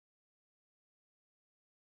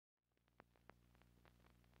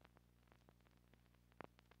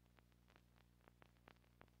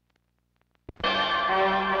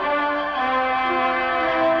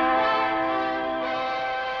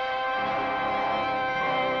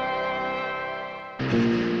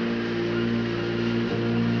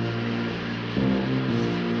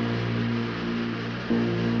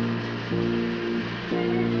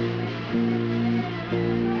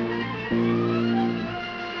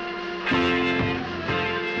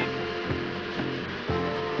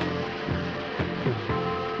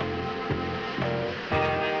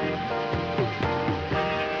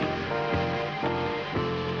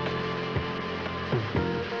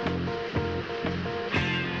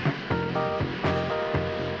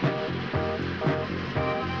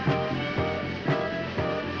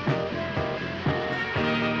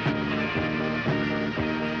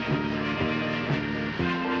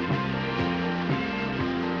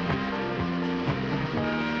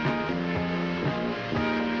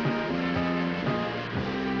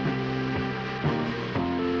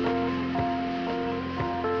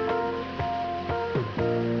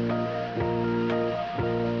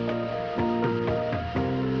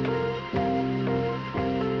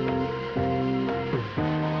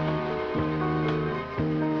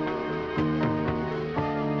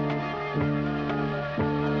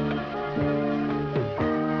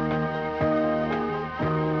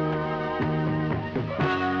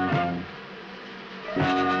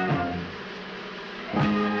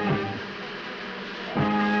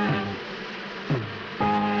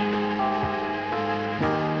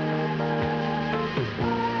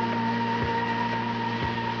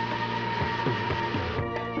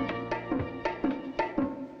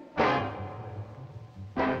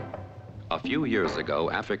A few years ago,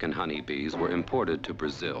 African honeybees were imported to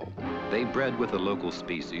Brazil. They bred with the local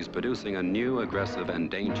species, producing a new, aggressive, and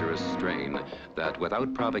dangerous strain that,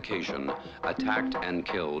 without provocation, attacked and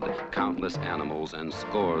killed countless animals and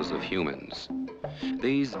scores of humans.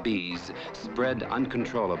 These bees spread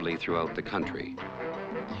uncontrollably throughout the country.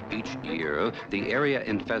 Each year, the area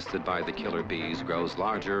infested by the killer bees grows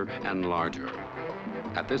larger and larger.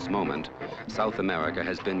 At this moment, South America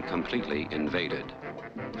has been completely invaded.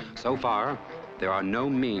 So far, there are no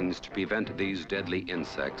means to prevent these deadly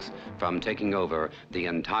insects from taking over the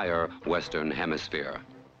entire Western Hemisphere.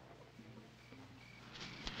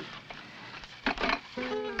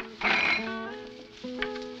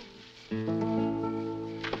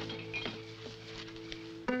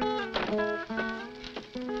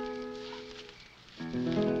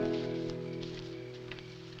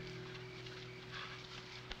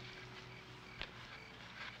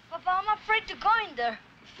 Papa, I'm afraid to go in there.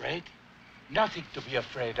 Afraid? Nothing to be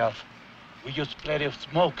afraid of. We use plenty of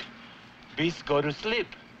smoke. Bees go to sleep.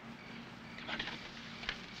 Come on.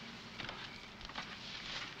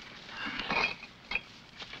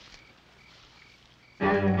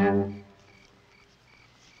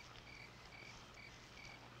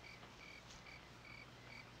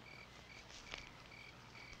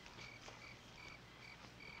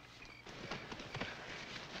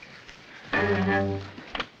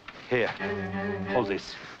 Here, hold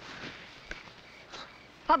this.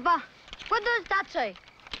 Papa, what does that say?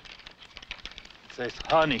 It says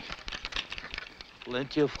honey.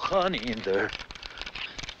 Plenty of honey in there.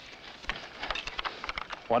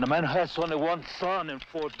 When a man has only one son and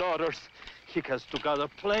 4 daughters, he has to gather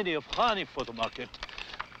plenty of honey for the market.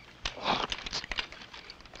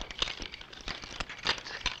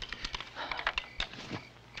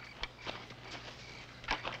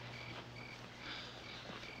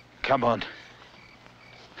 Come on.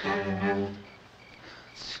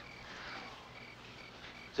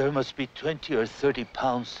 There must be 20 or 30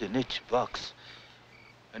 pounds in each box.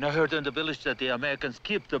 And I heard in the village that the Americans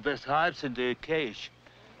keep the best hives in the cage.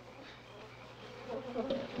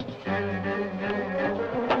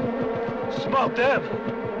 Smoke them!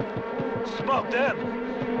 Smoke them!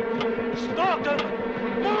 Smoke them!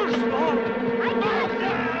 More smoke! I got it!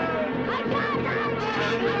 I got it!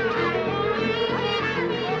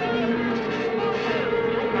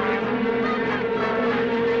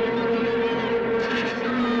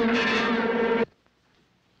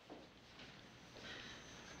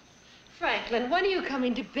 Franklin, when are you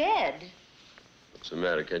coming to bed? What's the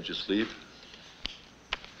matter? Can't you sleep?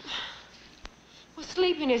 Well,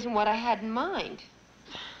 sleeping isn't what I had in mind.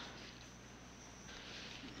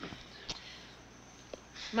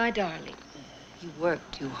 My darling, you work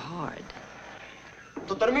too hard.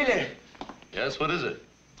 Dr. Miller. Yes, what is it?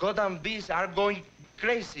 Goddamn bees are going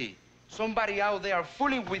crazy. Somebody out there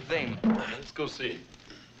fooling with them. Let's go see.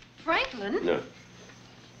 Franklin? No.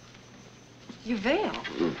 Your veil.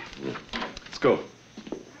 Yeah. Let's go.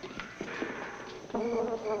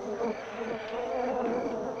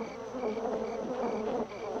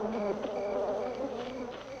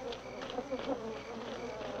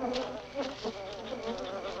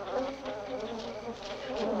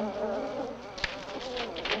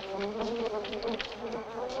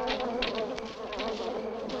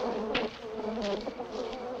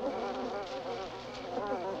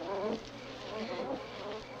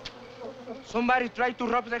 Somebody tried to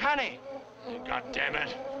rob the honey. God damn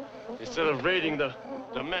it. Instead of raiding the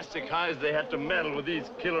domestic hives, they had to meddle with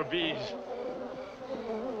these killer bees.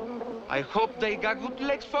 I hope they got good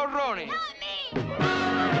legs for running. Help me!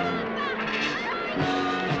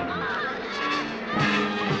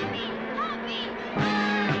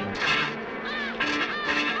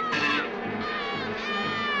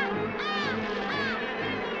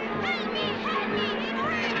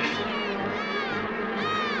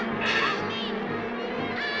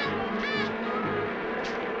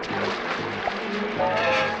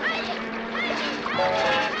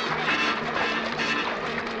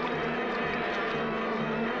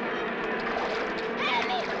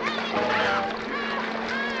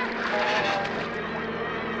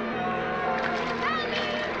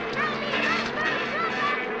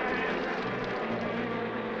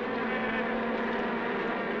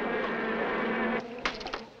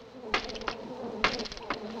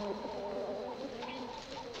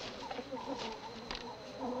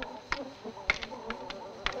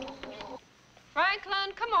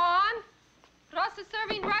 Franklin, come on. Rosa's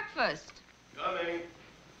serving breakfast. Coming.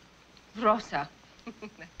 Rosa.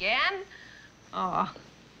 Again? Oh.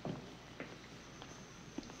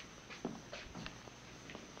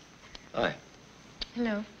 Hi.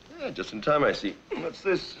 Hello. Yeah, just in time, I see. What's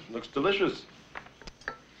this? Looks delicious.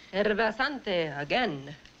 Herbasante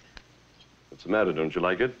again. What's the matter? Don't you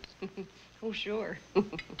like it? Oh, sure.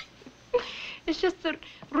 It's just that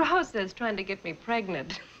Rosa's trying to get me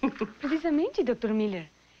pregnant. Precisamente, Dr. Miller.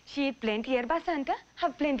 She eat plenty herba santa,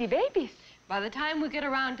 have plenty babies. By the time we get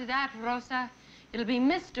around to that, Rosa, it'll be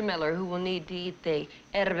Mr. Miller who will need to eat the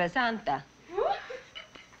herba santa.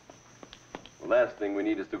 The last thing we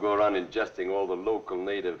need is to go around ingesting all the local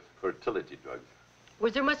native fertility drugs.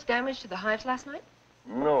 Was there much damage to the hives last night?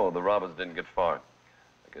 No, the robbers didn't get far.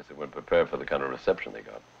 I guess they weren't prepared for the kind of reception they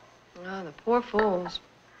got. Oh, the poor fools.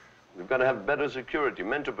 We've got to have better security,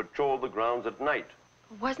 men to patrol the grounds at night.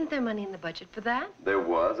 Wasn't there money in the budget for that? There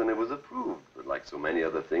was, and it was approved. But like so many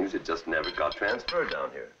other things, it just never got transferred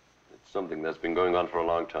down here. It's something that's been going on for a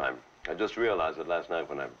long time. I just realized it last night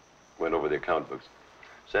when I went over the account books.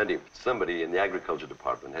 Sandy, somebody in the agriculture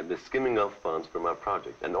department had been skimming off funds from our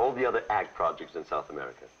project and all the other ag projects in South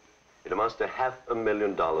America. It amounts to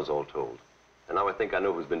 $500,000 all told. And now I think I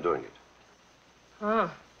know who's been doing it. Huh.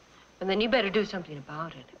 And then you better do something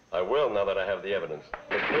about it. I will, now that I have the evidence.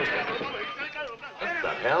 But first, what the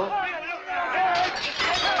hell?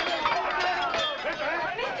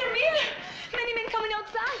 Mr. Miller! Many men coming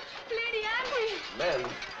outside. Lady angry. Men,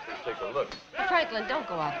 take a look. Franklin, don't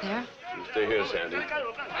go out there. You stay here, Sandy.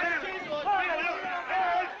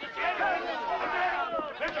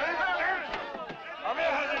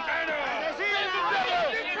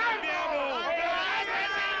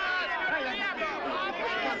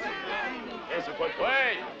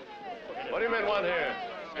 Wait! What do you men want here?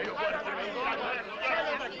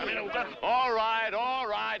 All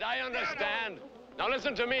right, I understand. Now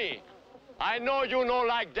listen to me. I know you no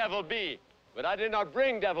like devil bee, but I did not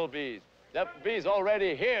bring devil bees. Devil bees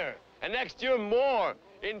already here, and next year more.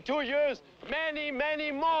 In 2 years, many,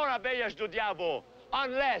 many more abellas do diabo.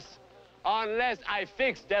 Unless I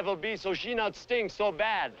fix devil bee so she not sting so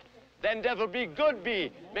bad. Then devil bee good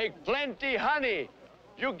bee, make plenty honey.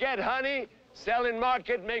 You get honey, sell in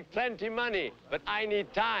market, make plenty money. But I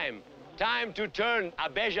need time. Time to turn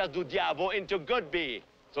abellas do diabo into good bee.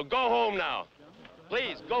 So go home now.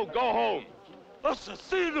 Please, go home.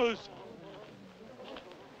 Assassinos!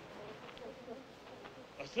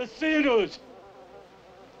 Assassinos!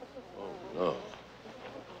 Oh, no.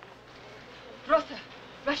 Rosa,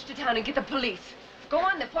 rush to town and get the police. Go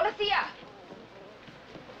on, the policia.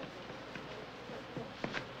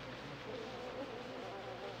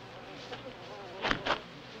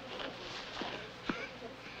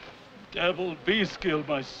 Devil bees killed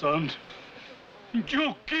my son. You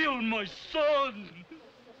killed my son!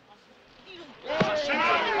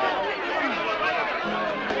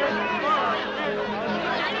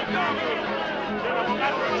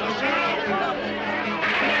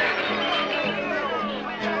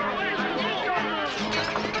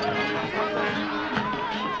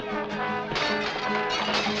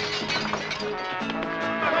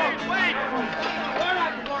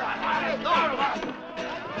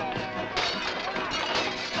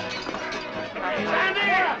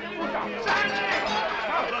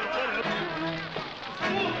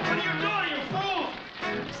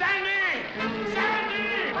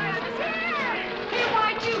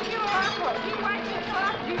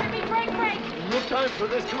 No time for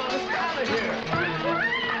this. Come on, let's get out of here.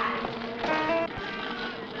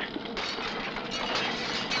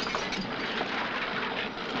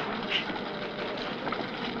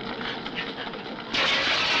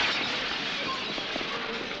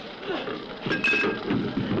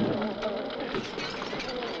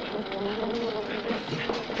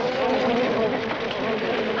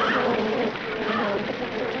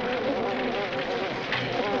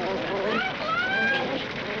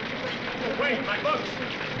 Hey, my books!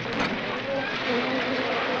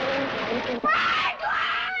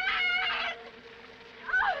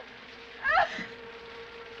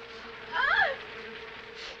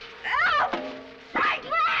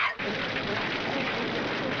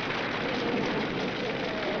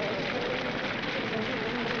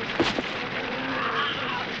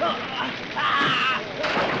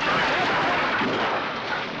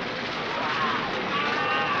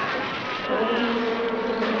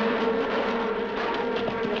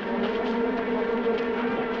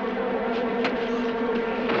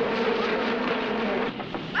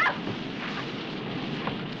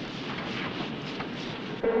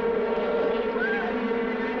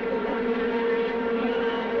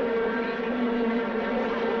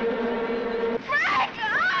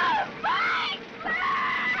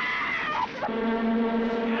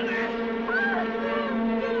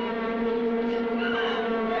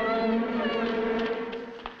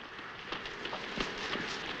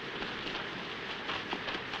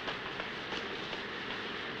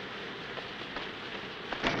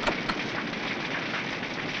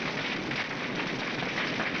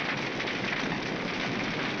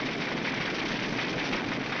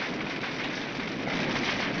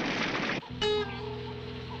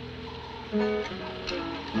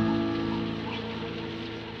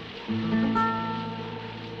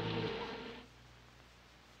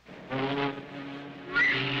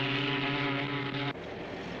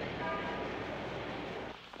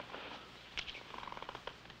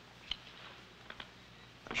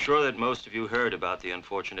 I'm sure that most of you heard about the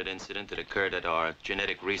unfortunate incident that occurred at our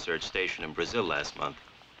genetic research station in Brazil last month.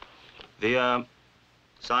 The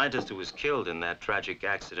scientist who was killed in that tragic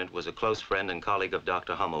accident was a close friend and colleague of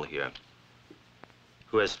Dr. Hummel here,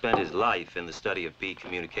 who has spent his life in the study of bee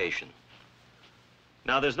communication.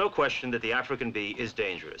 Now, there's no question that the African bee is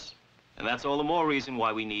dangerous, and that's all the more reason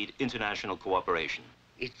why we need international cooperation.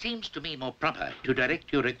 It seems to me more proper to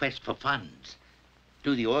direct your request for funds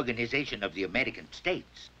to the Organization of the American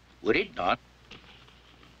States, would it not?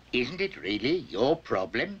 Isn't it really your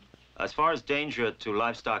problem? As far as danger to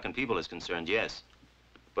livestock and people is concerned, yes.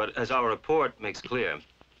 But as our report makes clear,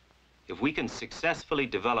 if we can successfully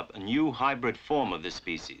develop a new hybrid form of this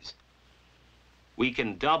species, we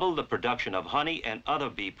can double the production of honey and other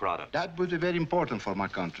bee products. That would be very important for my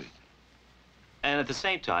country. And at the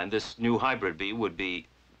same time, this new hybrid bee would be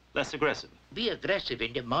less aggressive. Be aggressive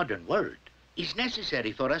in the modern world is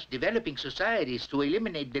necessary for us developing societies to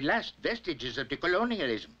eliminate the last vestiges of the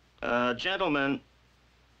colonialism. Gentlemen,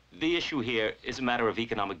 the issue here is a matter of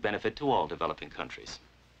economic benefit to all developing countries.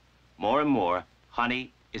 More and more,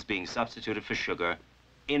 honey is being substituted for sugar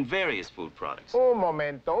in various food products. Un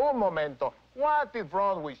momento. What is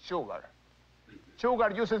wrong with sugar?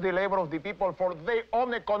 Sugar uses the labor of the people for their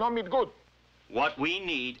own economic good. What we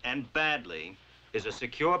need, and badly, is a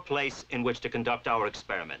secure place in which to conduct our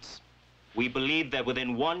experiments. We believe that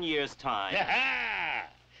within 1 year's time...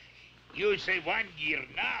 You say 1 year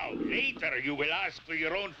now. Later, you will ask for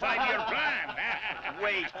your own 5-year plan.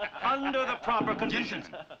 Wait, under the proper conditions.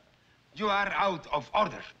 You are out of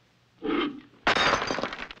order. Look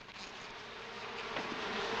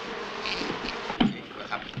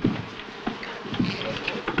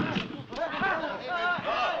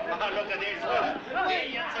at this.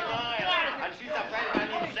 Millions of oil. And she's a fed an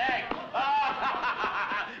insect. Look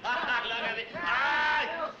at it.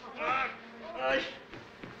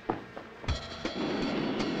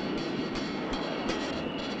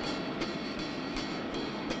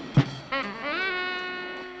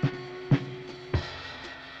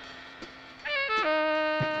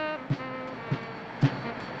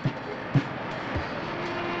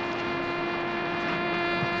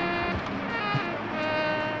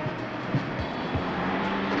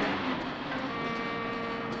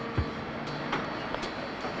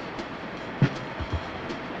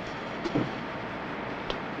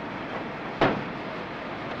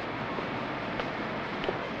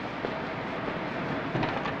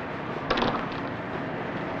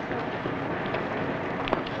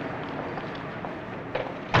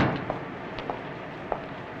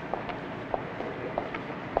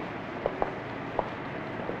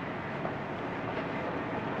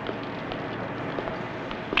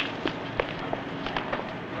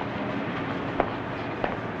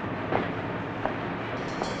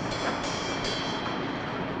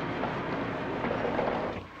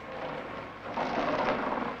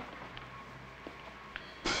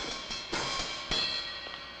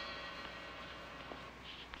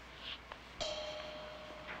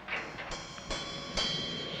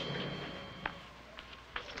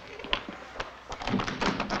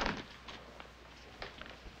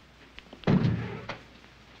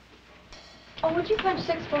 Oh, would you punch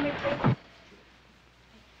 6 for me, please?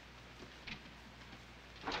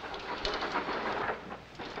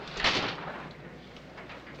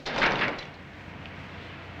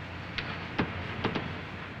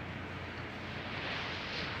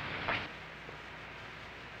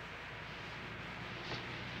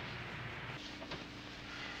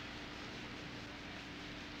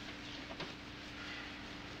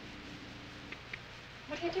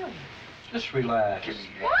 What are you doing? Just relax.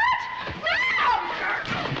 What?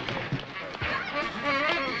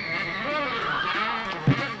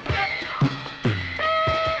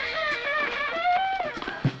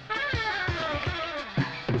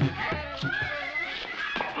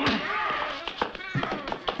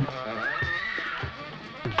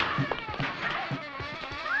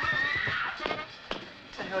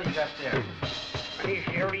 What the hell you got there?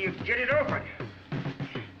 How do you get it open?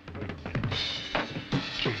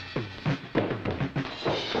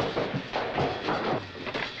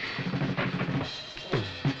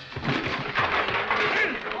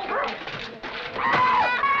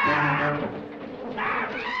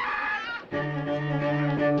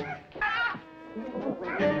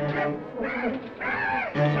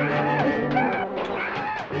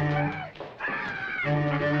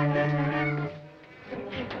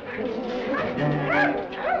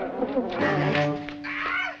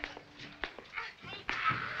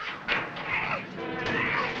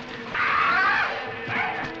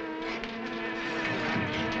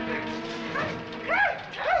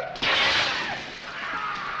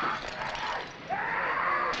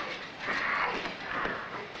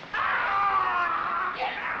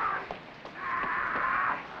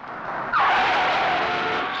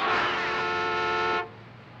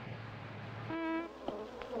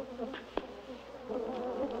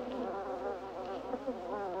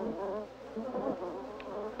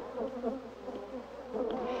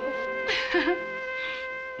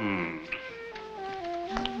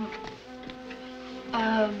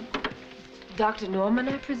 Dr. Norman,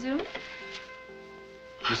 I presume?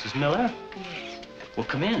 Mrs. Miller? Yes. Well,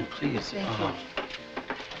 come in, please. Thank you.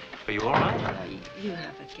 Are you all right? You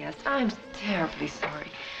have a guest. I'm terribly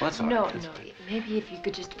sorry. What's all no, right? No, maybe if you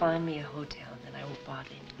could just find me a hotel, then I won't bother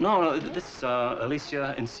you. No, this is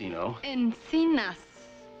Alicia Encino. Encinas.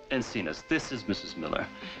 Encinas. This is Mrs. Miller.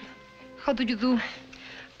 How do you do?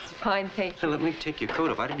 It's fine, thank Hey, let me take your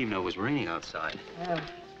coat off. I didn't even know it was raining outside. you.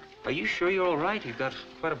 Are you sure you're all right? You've got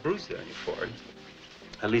quite a bruise there on your forehead.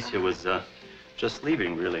 Alicia was just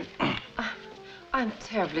leaving, really. I'm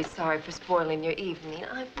terribly sorry for spoiling your evening.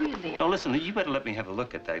 I really... Now, listen, you better let me have a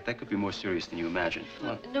look at that. That could be more serious than you imagine. Come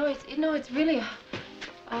on. No, it's really...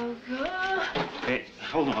 Oh, God. Hey,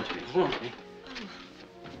 hold on to me. Hold on to me.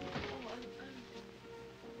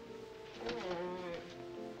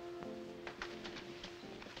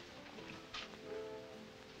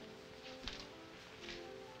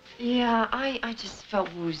 Yeah, I just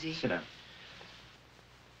felt woozy. Sit down.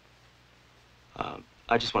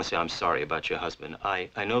 I just want to say I'm sorry about your husband. I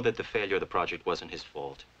know that the failure of the project wasn't his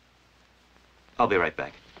fault. I'll be right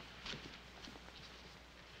back.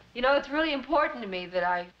 You know, it's really important to me that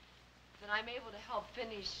I'm able to help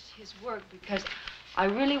finish his work because I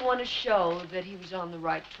really want to show that he was on the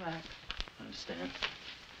right track. I understand.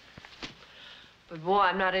 But boy,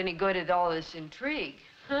 I'm not any good at all this intrigue.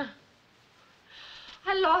 Huh?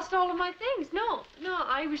 I lost all of my things. No,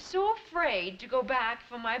 I was so afraid to go back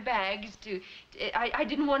for my bags I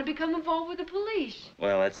didn't want to become involved with the police.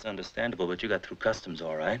 Well, that's understandable, but you got through customs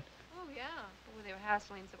all right. Oh, yeah. Well, they were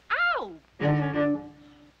hassling some... Ow! Well,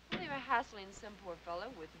 they were hassling some poor fellow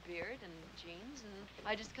with a beard and jeans, and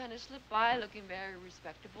I just kind of slipped by looking very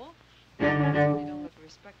respectable. I certainly don't look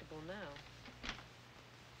respectable now.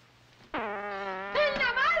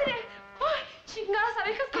 ¡Venga, madre! ¡Ay, chingada,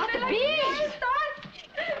 sabes que me la quiero estar!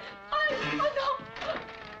 ¡Ay,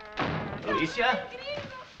 no! Alicia?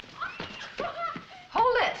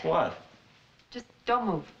 Hold it! What? Just don't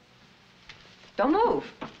move. Don't move.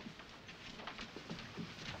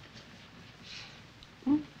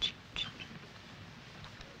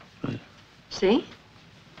 See?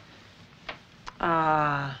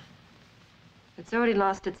 It's already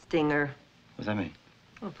lost its stinger. What does that mean?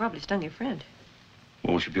 Well, it probably stung your friend.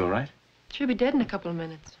 Well, we should be all right? She'll be dead in a couple of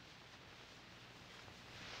minutes.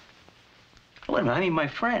 Oh, wait a minute, I mean my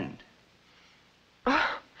friend.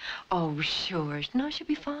 Oh, sure. No, she'll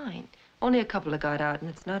be fine. Only a couple have got out, and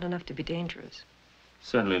it's not enough to be dangerous.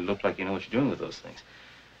 Certainly look like you know what you're doing with those things.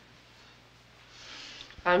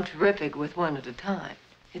 I'm terrific with one at a time.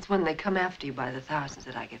 It's when they come after you by the thousands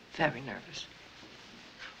that I get very nervous.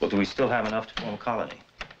 Well, do we still have enough to form a colony?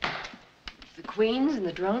 The queens and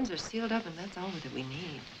the drones are sealed up, and that's all that we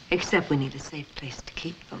need. Except we need a safe place to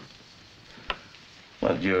keep them.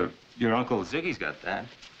 Well, your Uncle Ziggy's got that.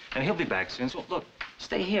 And he'll be back soon, so look,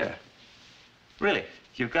 stay here. Really,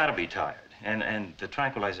 you've got to be tired. And the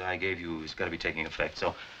tranquilizer I gave you has got to be taking effect,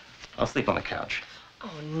 so I'll sleep on the couch. Oh,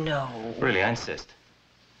 no. Really, I insist.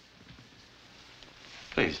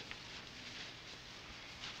 Please.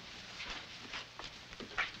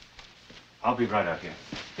 I'll be right out here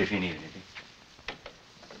if you need anything.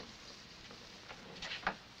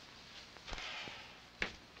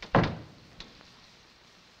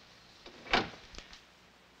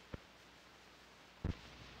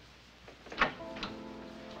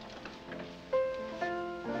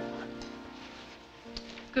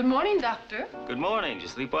 Good morning, Doctor. Good morning. Did you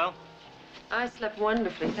sleep well? I slept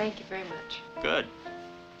wonderfully. Thank you very much. Good.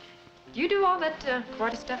 Do you do all that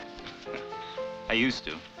karate stuff? I used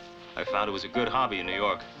to. I found it was a good hobby in New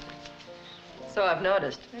York. So I've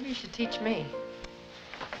noticed. Maybe you should teach me.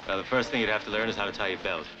 Well, the first thing you'd have to learn is how to tie your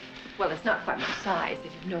belt. Well, it's not quite my size,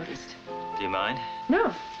 if you've noticed. Do you mind?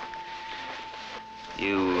 No.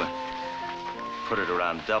 You put it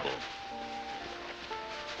around double.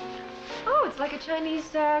 Oh, it's like a Chinese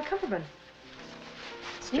cummerbund.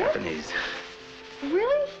 It's Japanese.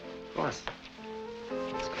 Really? Of course.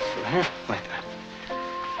 Just go through here, like that.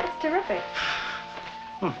 That's terrific.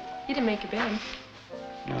 You didn't make your bed.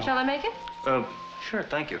 No. Shall I make it? Sure,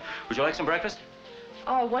 thank you. Would you like some breakfast?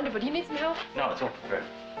 Oh, wonderful. Do you need some help? No, it's all prepared.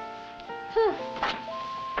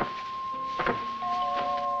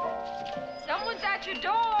 Someone's at your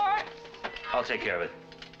door. I'll take care of it.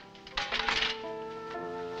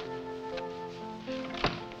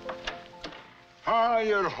 Ah,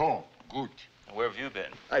 you're home. Good. Where have you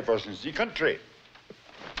been? I was in the country.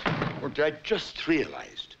 But I just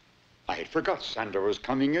realized I had forgot Sandra was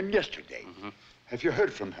coming in yesterday. Have you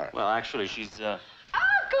heard from her? Well, actually, she's, Uncle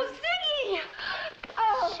Ziggy!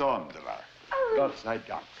 Oh. Sandra. God side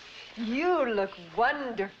down. You look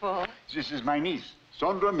wonderful. This is my niece,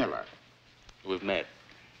 Sandra Miller. We've met.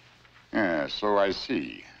 Yeah, so I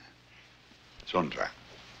see. Sandra,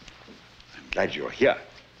 I'm glad you're here.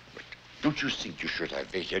 But don't you think you should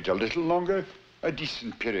have waited a little longer? A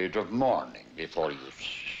decent period of mourning before you...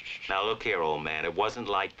 Now, look here, old man. It wasn't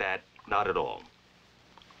like that. Not at all.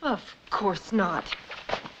 Of course not.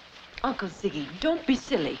 Uncle Ziggy, don't be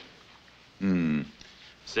silly.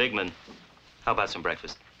 Sigmund, how about some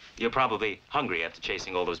breakfast? You're probably hungry after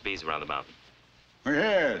chasing all those bees around the mountain. Oh,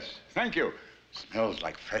 yes, thank you. Smells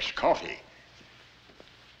like fresh coffee.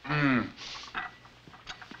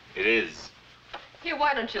 It is. Here,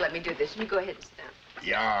 why don't you let me do this? You go ahead and sit down.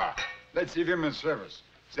 Yeah, that's the women's service.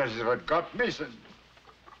 That is what got me.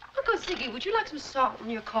 Uncle Ziggy, would you like some salt in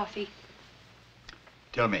your coffee?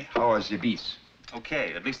 Tell me, how are the bees?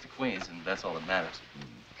 Okay, at least the queens, and that's all that matters.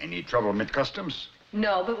 Any trouble with customs?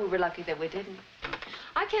 No, but we were lucky that we didn't.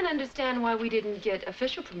 I can't understand why we didn't get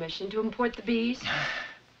official permission to import the bees.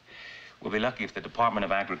 We'll be lucky if the Department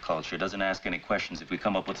of Agriculture doesn't ask any questions if we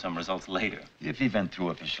come up with some results later. If we went through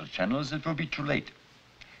official channels, it will be too late.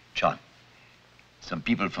 John, some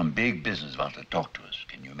people from big business want to talk to us.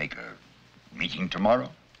 Can you make a meeting tomorrow?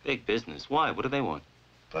 Big business? Why? What do they want?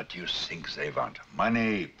 What do you think they want?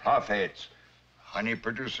 Money, profits, honey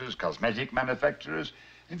producers, cosmetic manufacturers,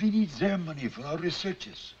 and we need their money for our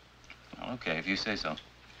researches. Okay, if you say so.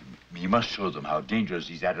 We must show them how dangerous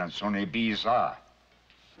these Adansone bees are.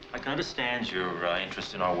 I can understand your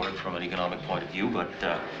interest in our work from an economic point of view, but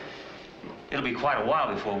it'll be quite a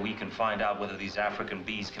while before we can find out whether these African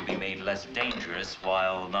bees can be made less dangerous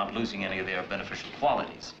while not losing any of their beneficial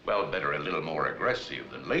qualities. Well, better a little more aggressive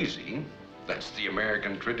than lazy. That's the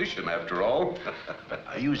American tradition, after all.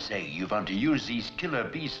 Are you saying you want to use these killer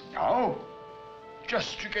bees now?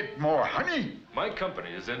 Just to get more honey? My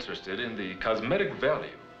company is interested in the cosmetic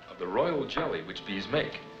value of the royal jelly which bees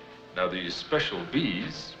make. Now, these special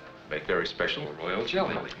bees make very special royal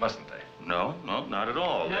jelly, mustn't they? No, not at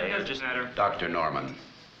all. They are just... Dr. Norman,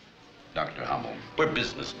 Dr. Hummel, we're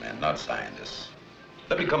businessmen, not scientists.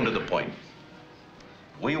 Let me come to the point.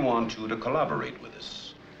 We want you to collaborate with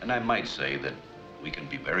us. And I might say that we can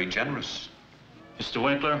be very generous. Mr.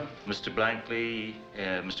 Winkler, Mr. Blankley,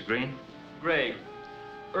 Mr. Green? Gray.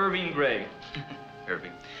 Irving Gray.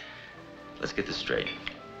 Irving. Let's get this straight.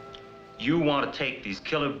 You want to take these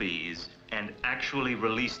killer bees and actually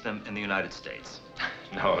release them in the United States?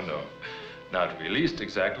 No. Not released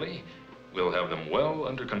exactly. We'll have them well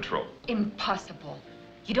under control. Impossible.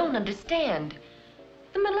 You don't understand.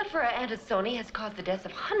 The mellifera Adansone has caused the deaths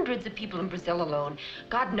of hundreds of people in Brazil alone.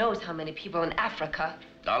 God knows how many people in Africa.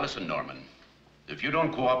 Now listen, Norman. If you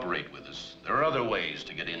don't cooperate with us, there are other ways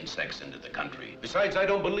to get insects into the country. Besides, I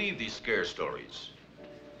don't believe these scare stories.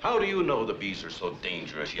 How do you know the bees are so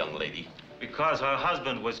dangerous, young lady? Because her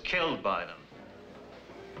husband was killed by them.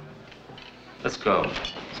 Let's go.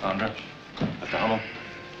 Sandra, Dr. Hummel.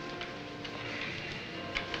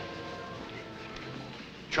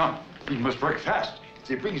 John, we must work fast.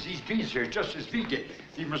 They bring these bees here just as we did.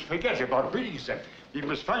 We must forget about breeding them. We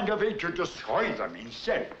must find a way to destroy them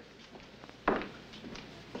instead.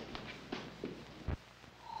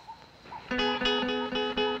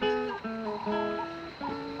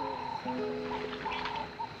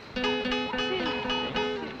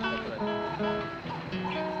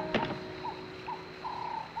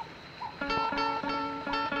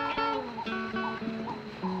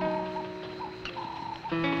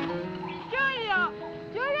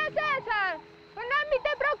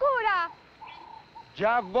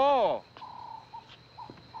 Ya vo.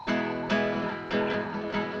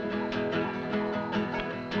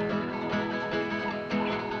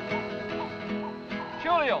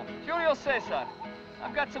 Julio Cesar,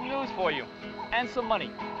 I've got some news for you, and some money.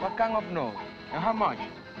 What kind of news? And how much?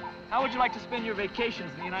 How would you like to spend your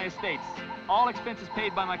vacations in the United States? All expenses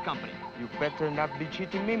paid by my company. You better not be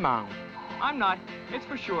cheating me, man. I'm not, it's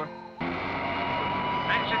for sure.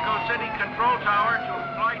 Mexico City Control Tower to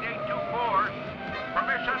Flight 824.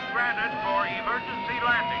 Permission granted for emergency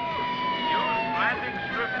landing. Use landing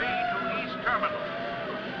strip B to East Terminal.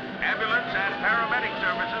 Ambulance and paramedic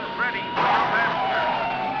services ready for your passenger.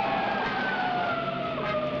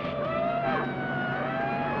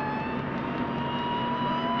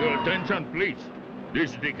 Your attention, please.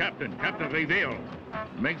 This is the captain, Captain Rivero.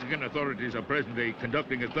 Mexican authorities are presently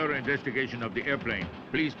conducting a thorough investigation of the airplane.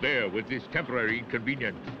 Please bear with this temporary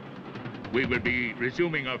inconvenience. We will be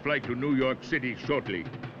resuming our flight to New York City shortly.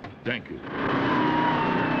 Thank you.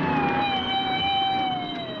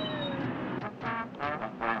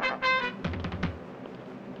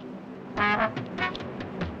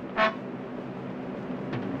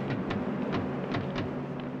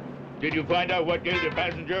 Did you find out what killed the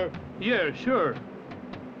passenger? Yeah, sure.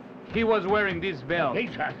 He was wearing this belt. Be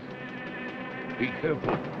careful.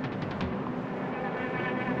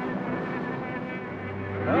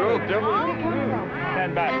 Look,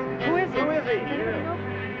 stand back. Who is he? Who is he?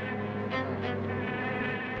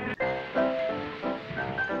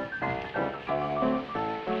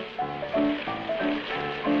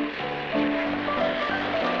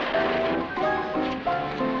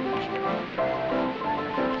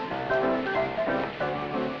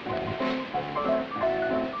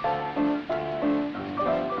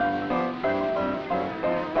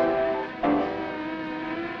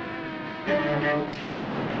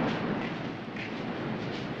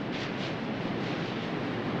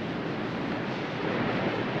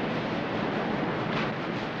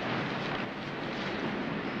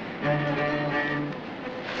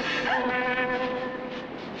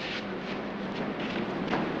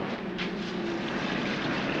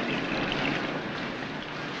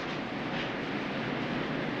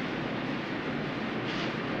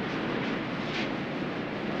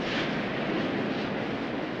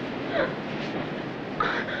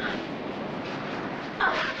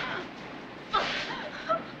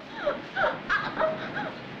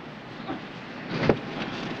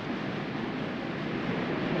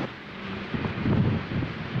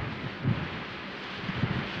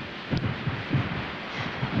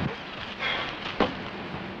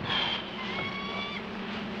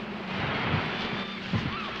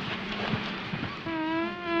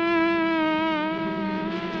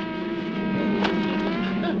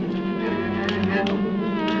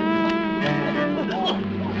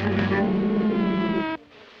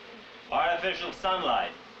 Artificial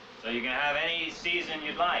sunlight, so you can have any season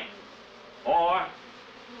you'd like. Or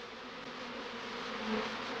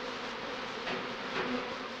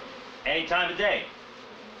any time of day.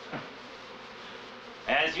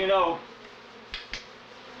 As you know,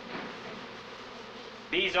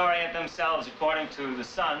 bees orient themselves according to the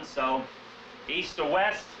sun, so east or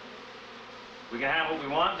west, we can have what we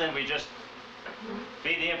want, then we just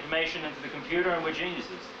feed the information into the computer and we're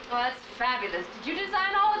geniuses. Oh, that's fabulous. Did you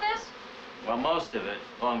design all of this? Well, most of it,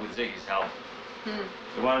 along with Ziggy's help.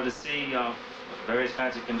 We wanted to see what various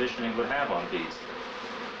kinds of conditioning would have on bees.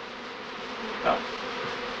 Well,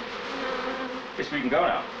 guess we can go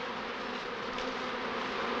now.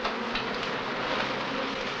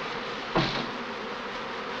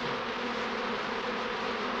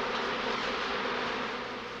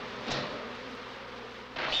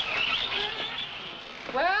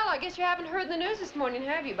 Well, I guess you haven't heard the news this morning,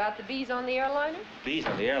 have you, about the bees on the airliner? Bees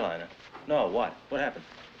on the airliner? No, what? What happened?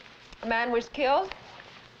 A man was killed?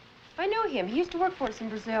 I know him. He used to work for us in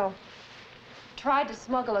Brazil. Tried to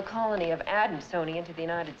smuggle a colony of Adansoni into the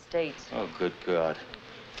United States. Oh, good God.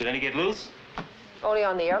 Did any get loose? Only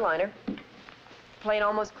on the airliner. Plane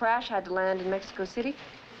almost crashed, had to land in Mexico City.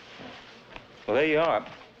 Well, there you are.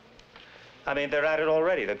 I mean, they're at it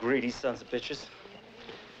already, the greedy sons of bitches.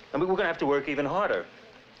 I mean, we're gonna have to work even harder.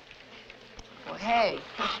 Well, hey,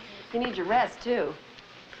 you need your rest, too.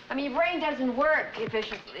 I mean, your brain doesn't work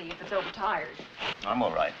efficiently if it's overtired. I'm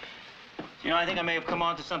all right. You know, I think I may have come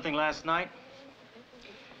on to something last night.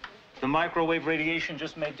 The microwave radiation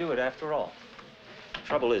just may do it after all.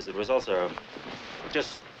 Trouble is, the results are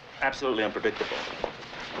just absolutely unpredictable.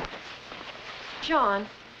 John,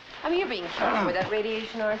 I mean, you're being careful with that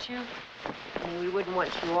radiation, aren't you? I mean, we wouldn't want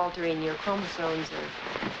you altering your chromosomes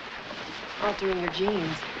or altering your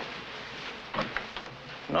genes.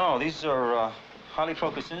 No, these are highly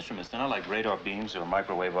focused instruments. They're not like radar beams or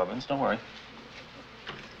microwave ovens. Don't worry.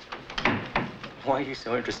 Why are you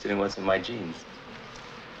so interested in what's in my genes?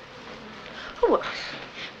 Oh, well,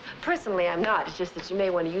 personally, I'm not. It's just that you may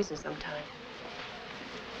want to use them sometime.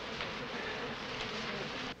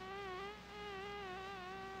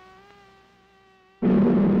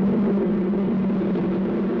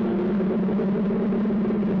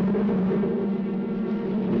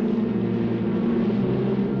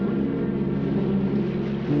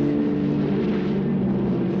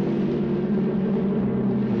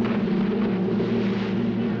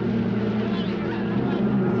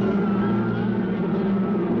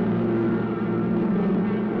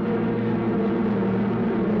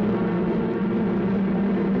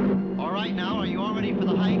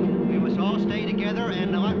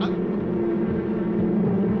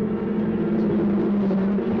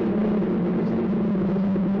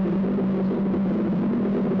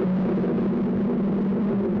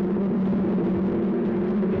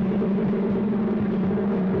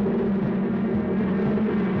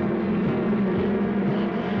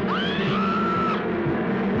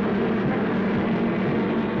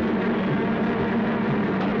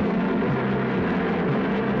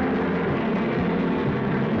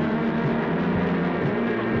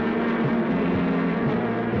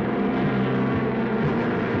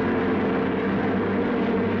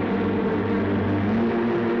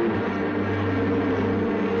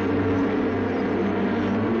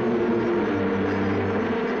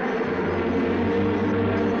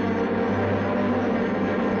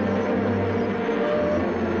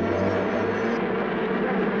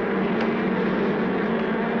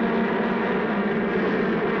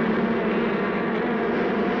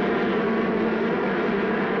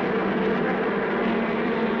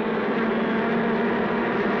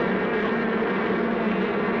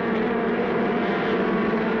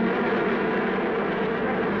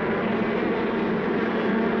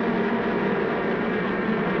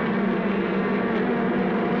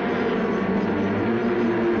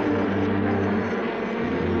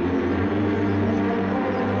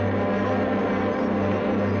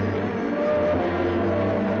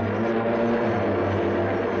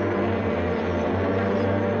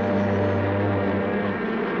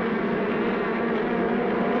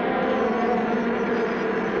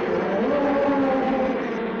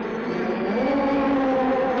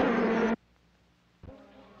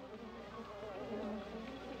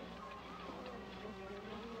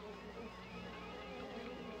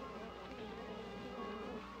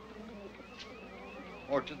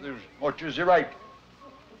 More to the right.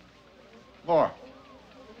 More.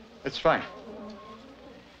 That's fine.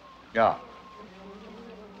 Yeah.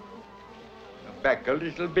 Now back a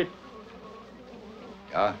little bit.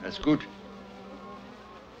 Yeah, that's good.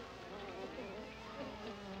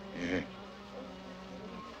 Yeah.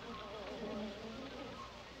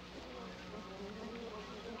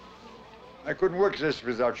 I couldn't work this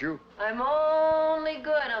without you. I'm only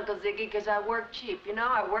good, Uncle Ziggy, because I work cheap. You know,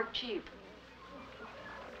 I work cheap.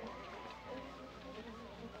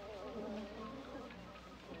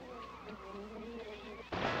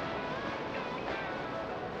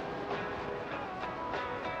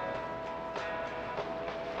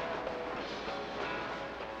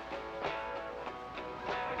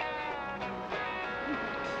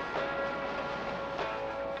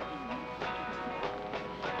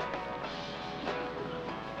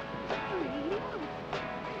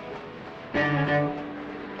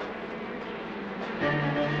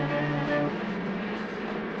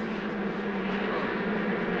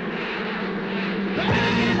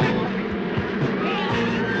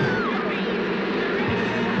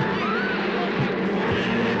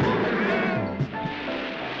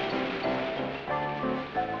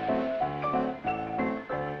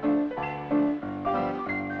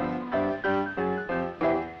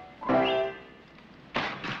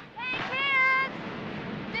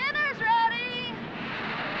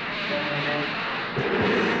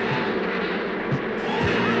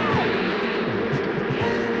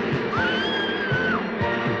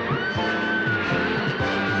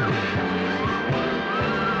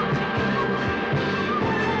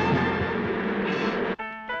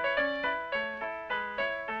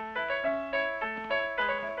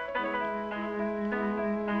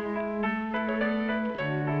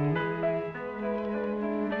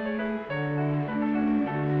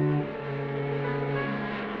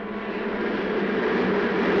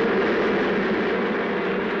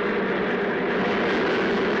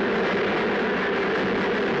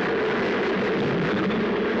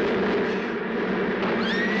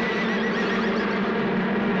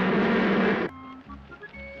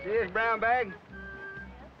 Brown bag?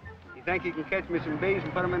 You think you can catch me some bees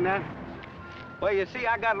and put them in that? Well, you see,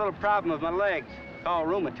 I got a little problem with my legs called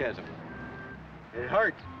rheumatism. It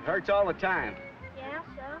hurts all the time. Yeah,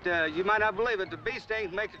 so? But, you might not believe it, the bee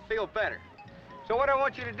stings makes it feel better. So what I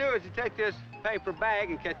want you to do is to take this paper bag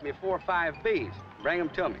and catch me 4 or 5 bees. Bring them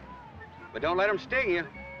to me. But don't let them sting you.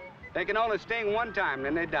 They can only sting one time,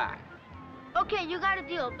 then they die. Okay, you got a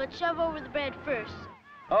deal, but shove over the bread first.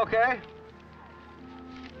 Okay.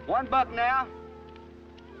 $1 now,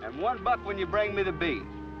 and $1 when you bring me the bees.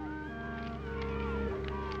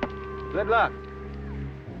 Good luck.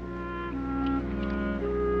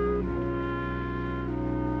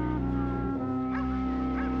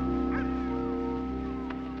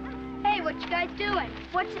 Hey, what you guys doing?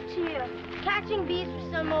 What's it to you? Catching bees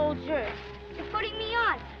with some old jerk. You're putting me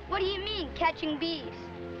on. What do you mean, catching bees?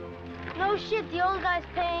 No shit, the old guy's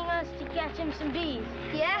paying us to catch him some bees.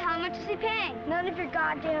 Yeah, how much is he paying? None of your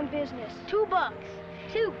goddamn business. $2. $2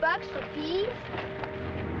 for bees?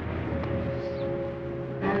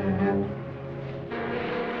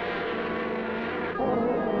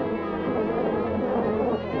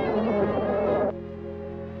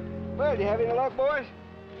 Well, do you have any luck, boys?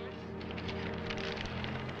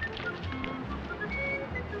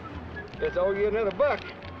 Let's owe you another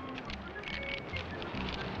 $1.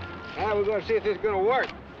 Now we're going to see if this is going to work.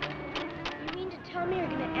 You mean to tell me you're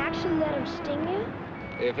going to actually let him sting you?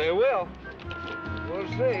 If they will, we'll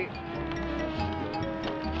see.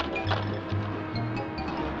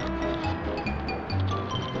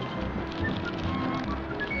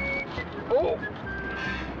 Oh!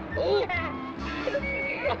 Oh!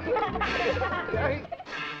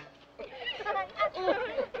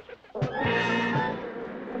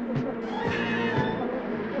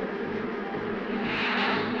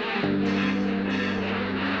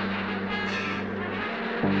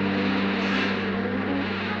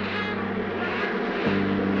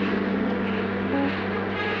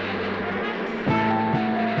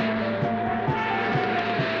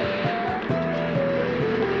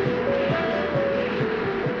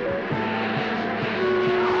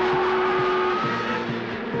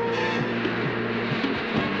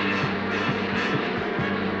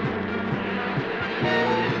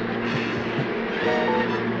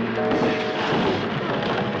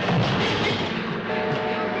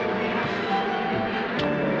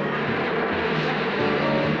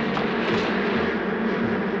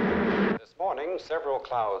 Several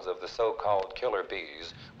clouds of the so-called killer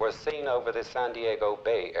bees were seen over the San Diego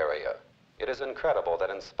Bay area. It is incredible that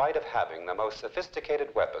in spite of having the most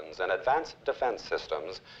sophisticated weapons and advanced defense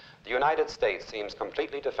systems, the United States seems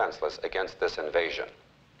completely defenseless against this invasion.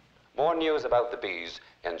 More news about the bees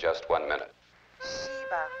in just 1 minute.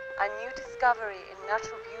 Sheba, a new discovery in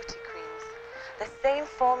natural beauty creams. The same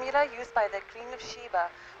formula used by the Queen of Sheba,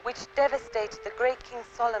 which devastated the great King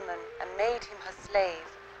Solomon and made him her slave.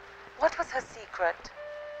 What was her secret?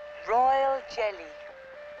 Royal jelly.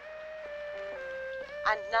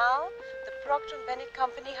 And now, the Procter & Bennett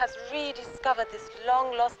Company has rediscovered this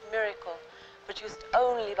long-lost miracle, produced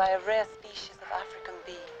only by a rare species of African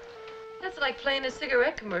bee. That's like playing a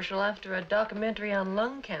cigarette commercial after a documentary on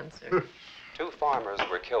lung cancer. 2 farmers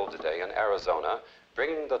were killed today in Arizona,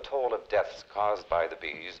 bringing the toll of deaths caused by the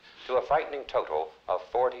bees to a frightening total of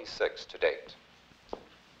 46 to date.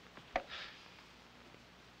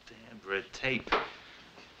 Red tape.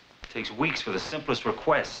 It takes weeks for the simplest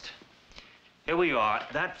request. Here we are,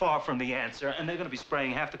 that far from the answer, and they're going to be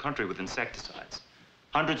spraying half the country with insecticides.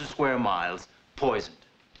 Hundreds of square miles, poisoned,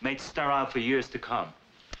 made sterile for years to come.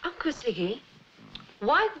 Uncle Ziggy,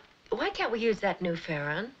 why can't we use that new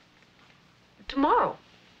Farron tomorrow?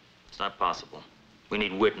 It's not possible. We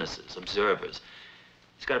need witnesses, observers.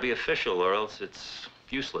 It's got to be official, or else it's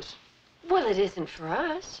useless. Well, it isn't for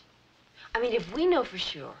us. I mean, if we know for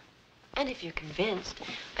sure, and if you're convinced,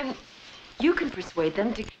 I mean, you can persuade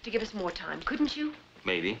them to give us more time, couldn't you?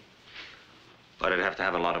 Maybe. But I'd have to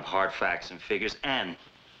have a lot of hard facts and figures, and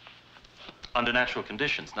Under natural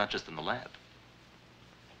conditions, not just in the lab.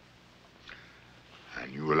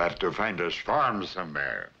 And you will have to find us farm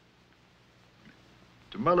somewhere.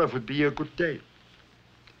 Tomorrow would be a good day.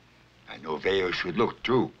 I know where you should look,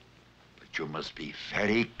 too. But you must be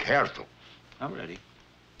very careful. I'm ready.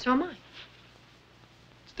 So am I.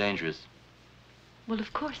 It's dangerous. Well,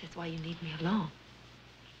 of course, that's why you need me along.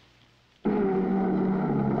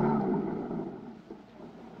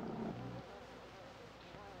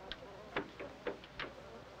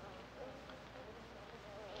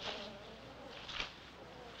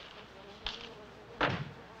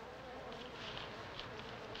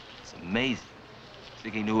 It's amazing.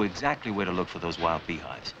 Ziggy knew exactly where to look for those wild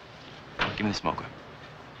beehives. Give me the smoker.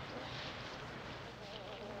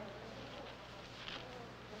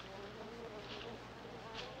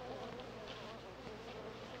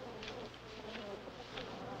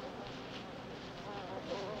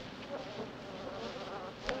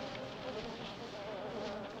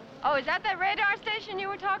 Oh, is that radar station you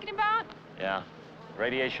were talking about? Yeah.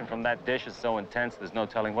 Radiation from that dish is so intense, there's no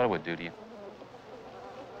telling what it would do to you.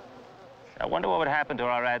 I wonder what would happen to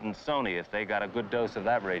our ad in Sony if they got a good dose of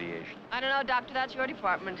that radiation. I don't know, Doctor. That's your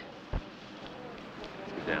department.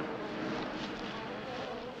 Let's get down.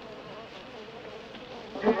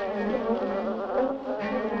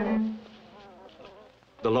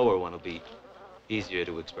 The lower one will be easier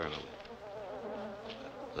to experiment with.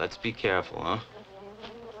 Let's be careful, huh?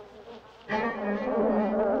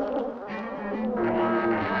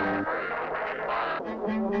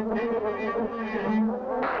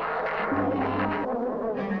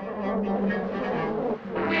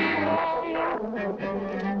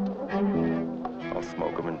 I'll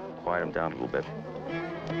smoke them and quiet them down a little bit.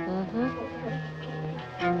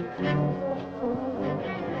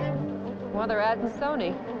 Well, they're adding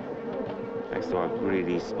Sony. Thanks to our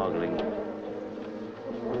greedy, smuggling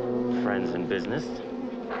friends in business.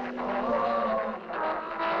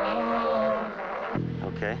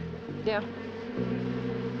 Okay. Yeah.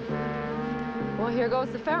 Well, here goes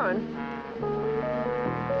the Farron.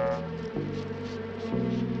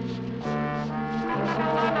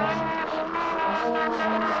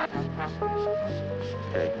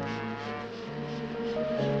 Okay.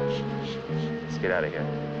 Let's get out of here.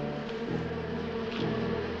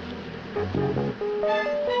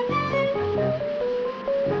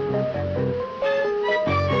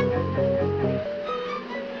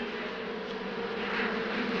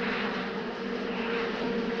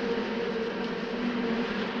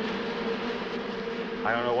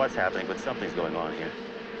 I don't know what's happening, but something's going on here.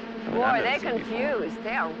 I mean, Boy, they're confused.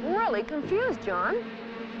 They are really confused, John.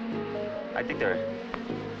 I think they're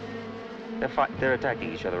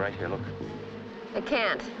attacking each other right here. Look. They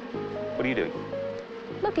can't. What are you doing?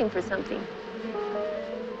 Looking for something.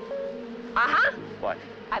 Uh-huh. What?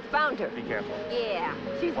 I found her. Be careful. Yeah.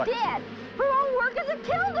 She's What? dead. Her own workers have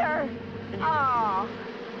killed her. Oh.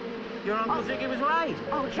 Your Uncle Ziggy was right.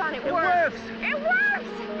 Oh, John, it It works. works. It works.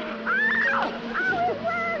 Oh, oh, it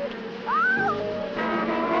works.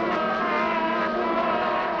 Oh.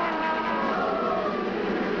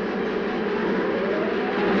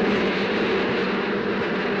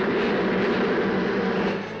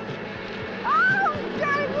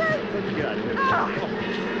 Get out of here. Oh.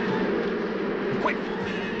 Quick!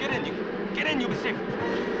 Get in, you! Get in, you'll be safe.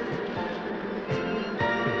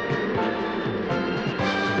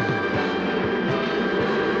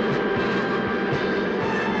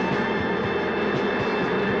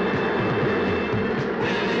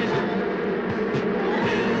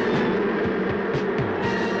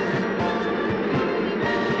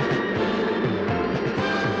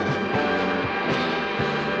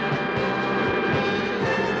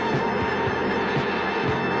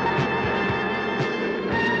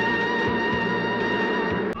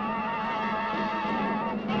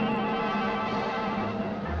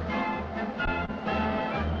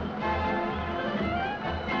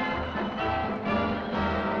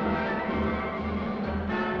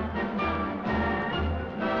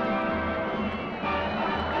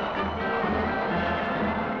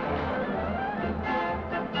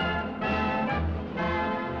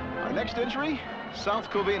 Next entry, South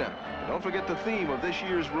Covina. And don't forget the theme of this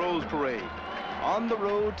year's Rose Parade. On the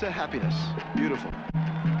road to happiness. Beautiful.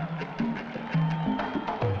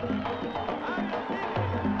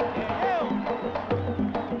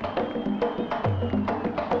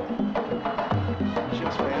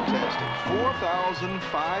 Just fantastic.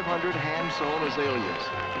 4,500 hand-sewn azaleas.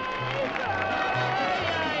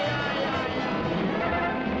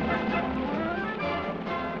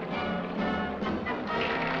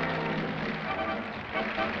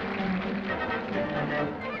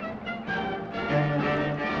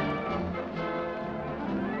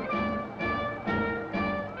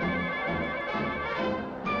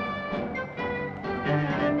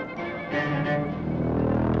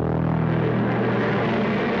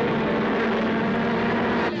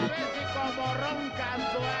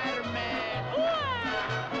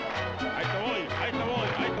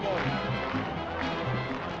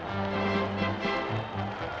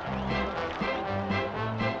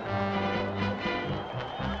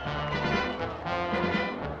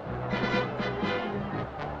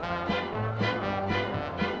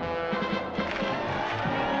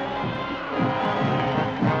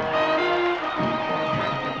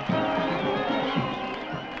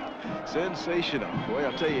 Sensational. Boy,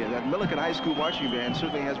 I'll tell you, that Millikan High School marching band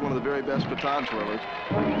certainly has one of the very best baton twirlers.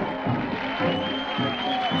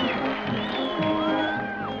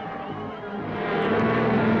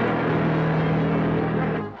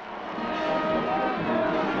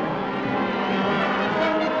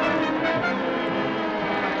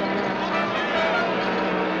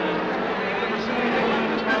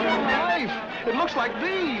 It looks like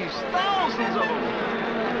these, thousands of them.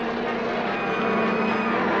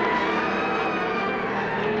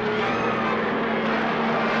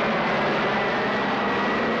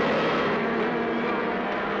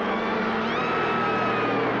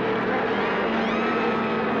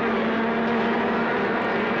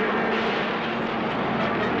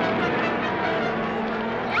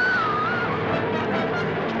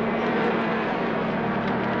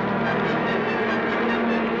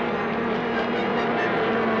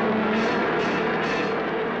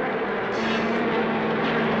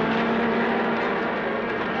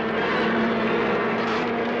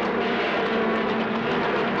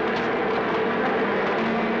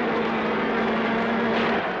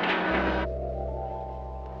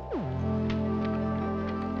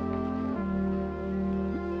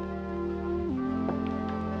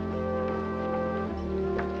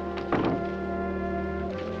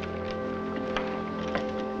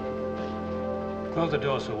 Close the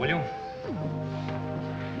door, sir, will you?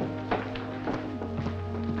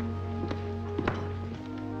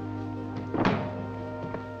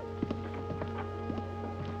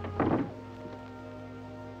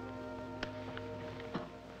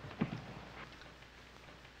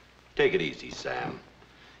 Take it easy, Sam.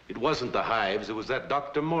 It wasn't the hives, it was that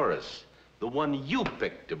Dr. Morris, the one you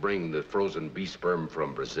picked to bring the frozen bee sperm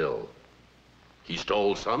from Brazil. He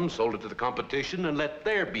stole some, sold it to the competition, and let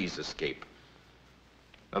their bees escape.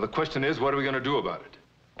 Now, the question is, what are we going to do about it?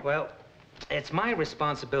 Well, it's my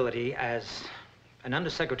responsibility as an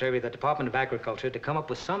undersecretary of the Department of Agriculture to come up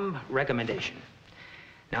with some recommendation.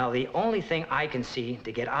 Now, the only thing I can see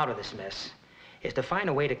to get out of this mess is to find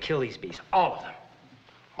a way to kill these bees, all of them.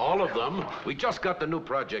 All of them? We just got the new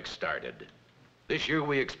project started. This year,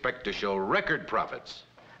 we expect to show record profits.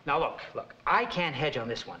 Now, look, I can't hedge on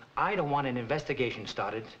this one. I don't want an investigation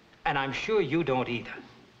started, and I'm sure you don't either.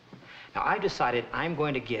 Now, I've decided I'm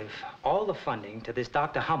going to give all the funding to this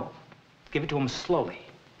Dr. Hummel. Give it to him slowly.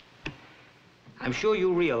 I'm sure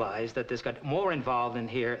you realize that there's got more involved in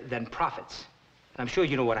here than profits. I'm sure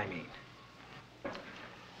you know what I mean.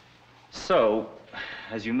 So,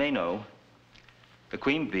 as you may know, the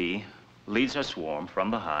queen bee leads her swarm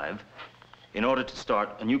from the hive in order to start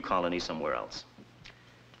a new colony somewhere else.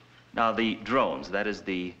 Now, the drones, that is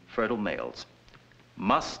the fertile males,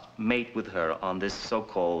 must mate with her on this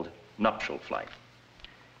so-called nuptial flight.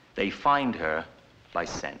 They find her by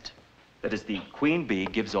scent. That is, the queen bee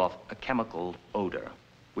gives off a chemical odor,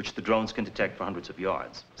 which the drones can detect for hundreds of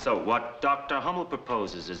yards. So what Dr. Hummel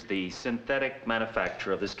proposes is the synthetic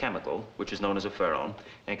manufacture of this chemical, which is known as a pherone,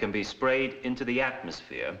 and can be sprayed into the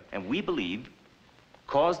atmosphere, and we believe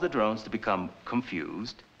cause the drones to become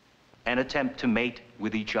confused and attempt to mate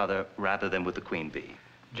with each other rather than with the queen bee.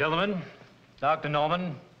 Gentlemen, Dr.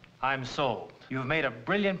 Norman, I'm sold. You've made a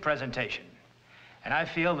brilliant presentation, and I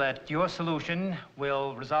feel that your solution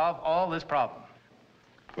will resolve all this problem.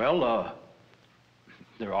 Well,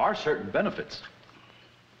 there are certain benefits.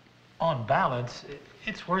 On balance,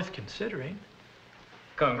 it's worth considering.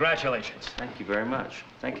 Congratulations. Thank you very much.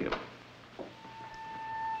 Thank you.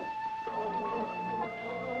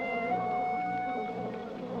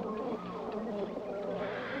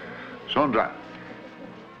 Sondra,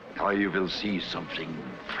 now you will see something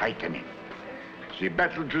frightening. The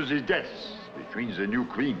battle to the death between the new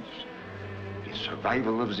queens. The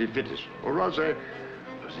survival of the fittest, or rather,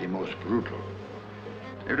 of the most brutal.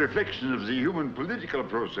 A reflection of the human political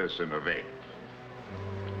process in a way.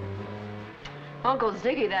 Uncle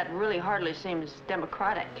Ziggy, that really hardly seems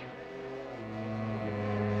democratic.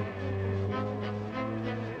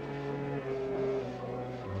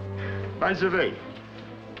 By the way,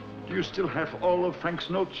 do you still have all of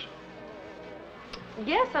Frank's notes?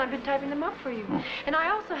 Yes, I've been typing them up for you. And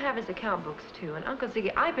I also have his account books, too. And Uncle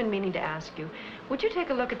Ziggy, I've been meaning to ask you, would you take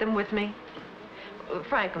a look at them with me?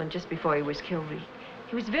 Franklin, just before he was killed,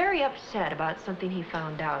 he was very upset about something he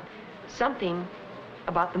found out. Something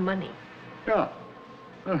about the money. Yeah,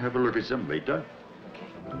 I'll have a look at them later.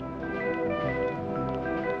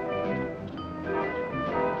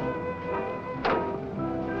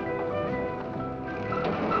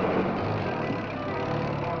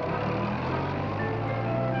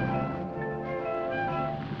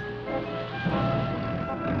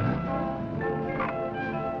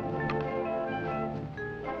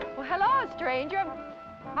 hello, stranger.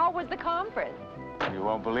 How was the conference? You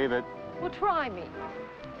won't believe it. Well, try me.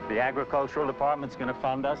 The agricultural department's going to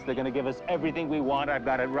fund us. They're going to give us everything we want. I've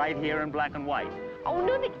got it right here in black and white. Oh,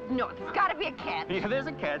 no, there's got to be a catch. Yeah, there's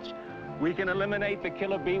a catch. We can eliminate the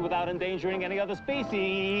killer bee without endangering any other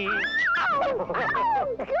species. Oh,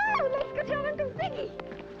 good. Let's go tell Uncle Ziggy.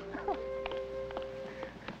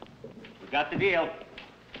 We got the deal.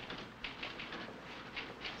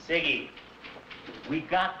 Ziggy, we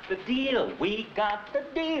got the deal. We got the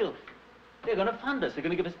deal. They're going to fund us. They're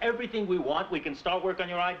going to give us everything we want. We can start work on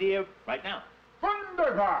your idea right now.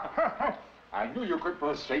 Wunderbar! I knew you could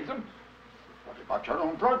persuade them. What about your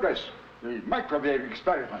own progress? The microwave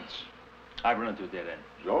experiments. I've run into a dead end.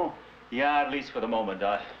 So? Yeah, at least for the moment.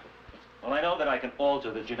 Well, I know that I can alter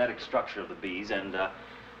the genetic structure of the bees, and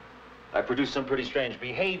I produce some pretty strange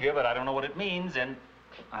behavior, but I don't know what it means, and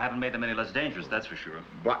I haven't made them any less dangerous, that's for sure.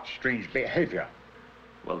 What strange behavior?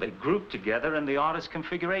 Well, they group together in the oddest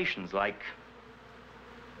configurations, like...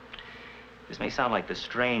 This may sound like the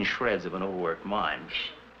strange shreds of an overworked mind.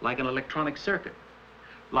 Like an electronic circuit.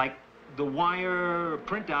 Like the wire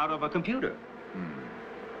printout of a computer.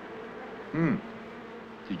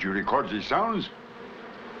 Did you record these sounds?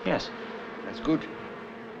 Yes. That's good.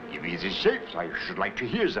 Give me the shapes. I should like to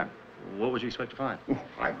hear them. What would you expect to find? Oh,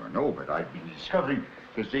 I don't know, but I've been discovering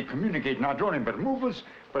that they communicate not only by movements,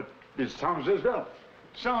 but with sounds as well.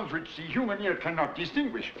 Sounds which the human ear cannot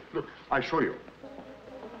distinguish. Look, I'll show you.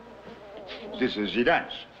 This is the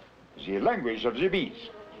dance, the language of the bees.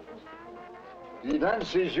 The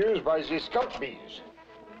dance is used by the scout bees.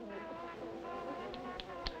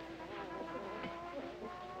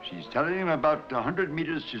 She's telling him about 100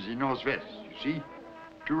 meters to the northwest, you see?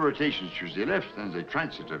 2 rotations to the left, and the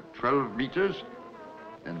transit of 12 meters,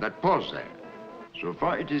 and that pause there. So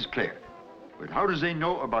far, it is clear. But how do they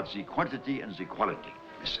know about the quantity and the quality?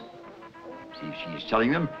 Listen. See, she's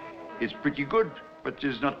telling them it's pretty good, but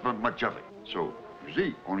there's not much of it. So, you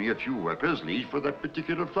see, only a few workers leave for that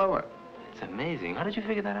particular flower. It's amazing. How did you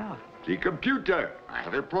figure that out? The computer. I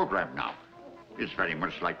have a program now. It's very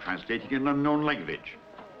much like translating an unknown language.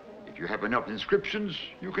 If you have enough inscriptions,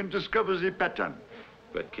 you can discover the pattern.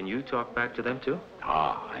 But can you talk back to them, too?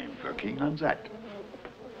 I'm working on that.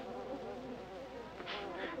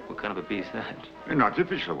 What kind of a bee is that? An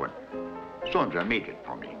artificial one. Sondra made it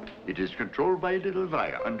for me. It is controlled by a little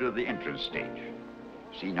wire under the entrance stage.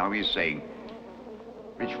 See, now he's saying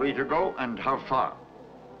which way to go and how far.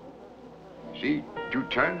 See, 2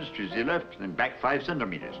 turns to the left and back 5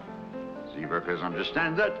 centimeters. The workers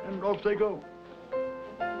understand that, and off they go.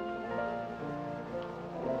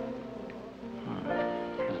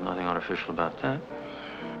 There's nothing artificial about that.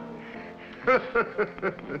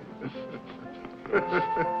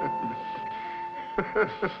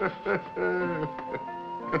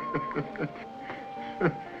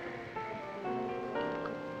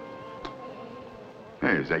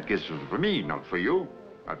 Yes, that kiss was for me, not for you.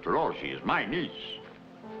 After all, she is my niece.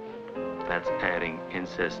 That's adding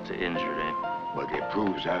incest to injury. But it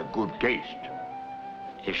proves her good taste.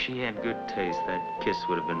 If she had good taste, that kiss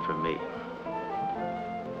would have been for me.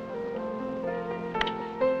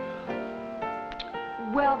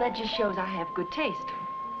 Well, that just shows I have good taste.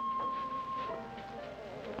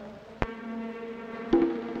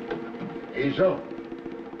 Hazel.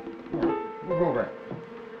 Move over.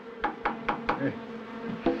 Hey.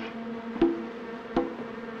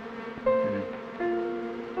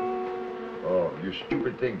 Oh, you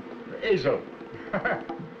stupid thing. Hazel.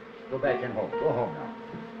 Go back and home. Go home now.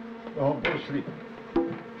 Go home. Go to sleep.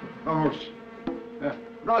 Vamos.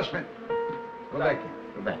 Rossman. Go back here.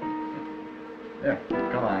 Go back. There.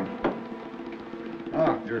 Come on.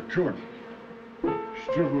 Ah, you're true.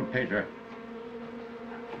 Strudel, Peter.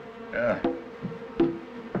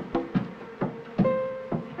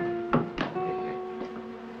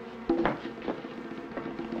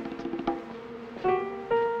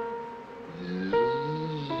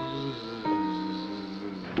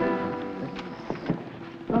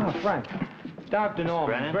 Frank. Dr. Norman,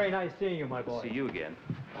 Brennan? very nice seeing you, my boy. See you again.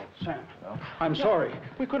 Sam, I'm sorry.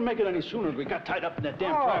 We couldn't make it any sooner. We got tied up in that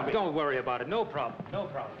damn traffic. Don't worry about it. No problem. No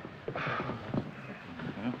problem.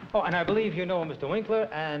 Oh, and I believe you know Mr. Winkler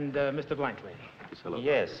and Mr. Blankley. Hello.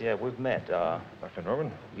 Yes, yeah, we've met. Dr.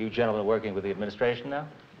 Norman, you gentlemen working with the administration now?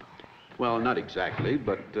 Well, not exactly,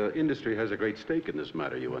 but industry has a great stake in this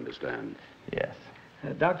matter, you understand. Yes.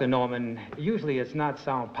 Dr. Norman, usually it's not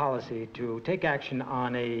sound policy to take action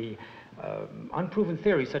on a unproven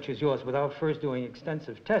theory such as yours without first doing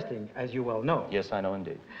extensive testing, as you well know. Yes, I know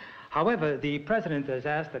indeed. However, the president has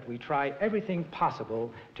asked that we try everything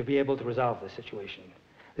possible to be able to resolve the situation.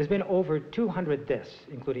 There's been over 200 deaths,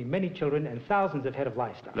 including many children and thousands of head of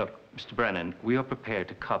livestock. Look, Mr. Brennan, we are prepared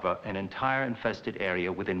to cover an entire infested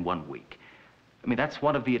area within 1 week. I mean, that's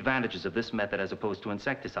one of the advantages of this method as opposed to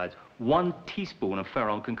insecticides. 1 teaspoon of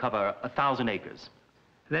pherone can cover 1,000 acres.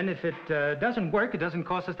 Then if it doesn't work, it doesn't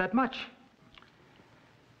cost us that much.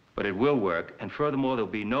 But it will work, and furthermore, there'll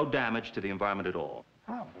be no damage to the environment at all.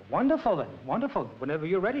 Oh, wonderful then, wonderful. Whenever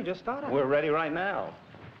you're ready, just start it. We're ready right now.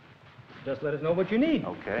 Just let us know what you need.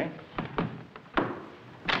 Okay.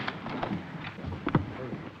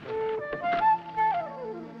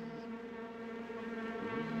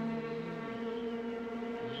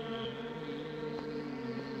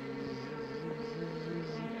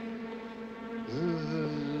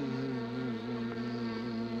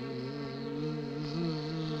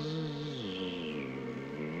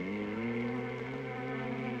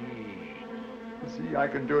 See, I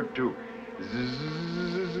can do it too.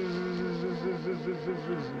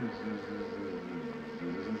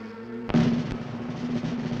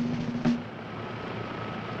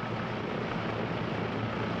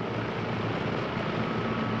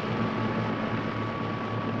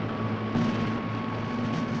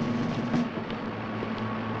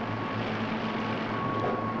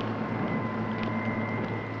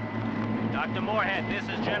 Dr. Moorhead, this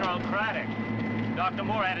is General Craddock. Dr.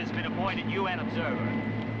 Moorhead has been appointed UN observer.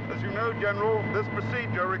 As you know, General, this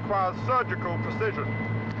procedure requires surgical precision.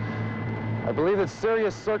 I believe that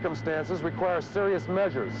serious circumstances require serious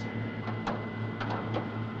measures.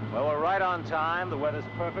 Well, we're right on time. The weather's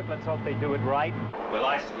perfect. Let's hope they do it right. We'll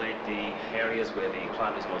isolate the areas where the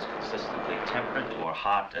climate is most consistently temperate or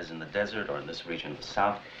hot, as in the desert or in this region of the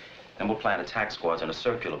south. Then we'll plan attack squads in a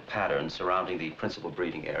circular pattern surrounding the principal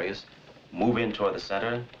breeding areas, move in toward the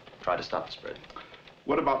center, try to stop the spread.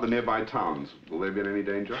 What about the nearby towns? Will they be in any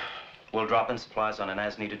danger? We'll drop in supplies on an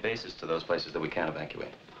as-needed basis to those places that we can't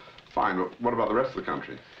evacuate. Fine, but what about the rest of the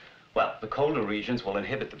country? Well, the colder regions will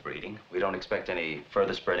inhibit the breeding. We don't expect any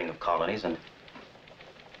further spreading of colonies, and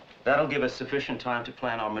that'll give us sufficient time to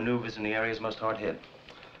plan our maneuvers in the areas most hard hit.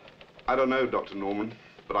 I don't know, Dr. Norman,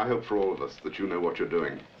 but I hope for all of us that you know what you're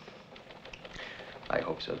doing. I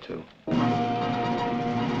hope so, too.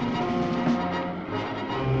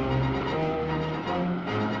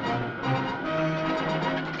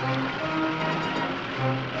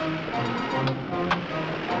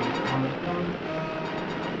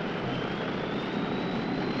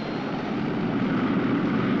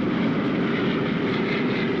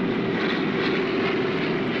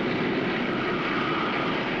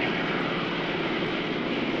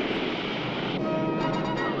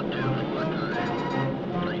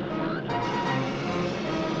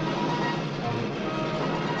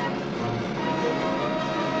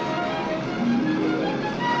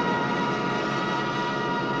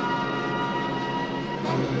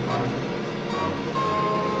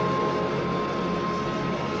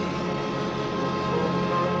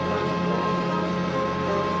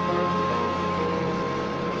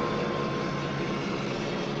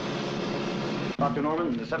 Dr.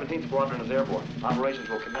 Norman, the 17th Squadron is airborne. Operations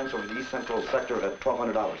will commence over the east central sector at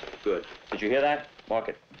 1200 hours. Good. Did you hear that? Mark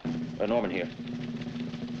it. Norman here.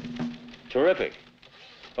 Terrific.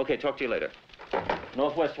 Okay, talk to you later.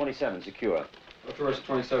 Northwest 27, secure. Northwest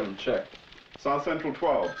 27, check. South Central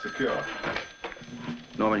 12, secure.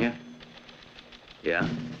 Norman here? Yeah?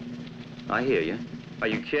 I hear you. Are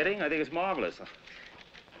you kidding? I think it's marvelous.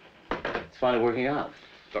 It's finally working out.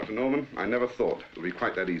 Dr. Norman, I never thought it would be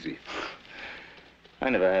quite that easy. I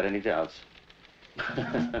never had any doubts.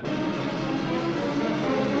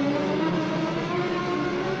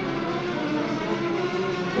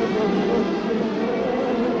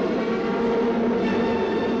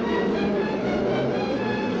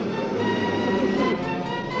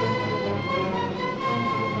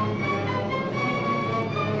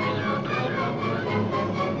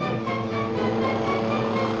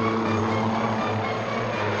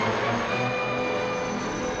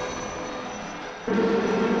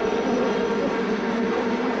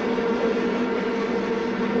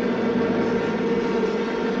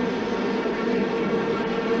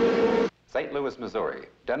 St. Louis, Missouri,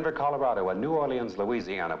 Denver, Colorado, and New Orleans,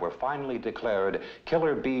 Louisiana were finally declared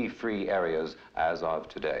killer bee-free areas as of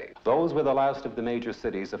today. Those were the last of the major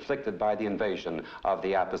cities afflicted by the invasion of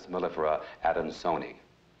the Apis mellifera at Adansonii.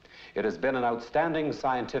 It has been an outstanding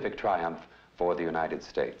scientific triumph for the United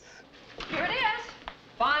States. Here it is.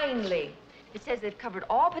 Finally. It says they've covered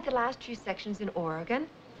all but the last 2 sections in Oregon.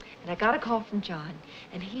 And I got a call from John,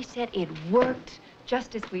 and he said it worked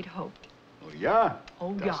just as we'd hoped. Oh, yeah?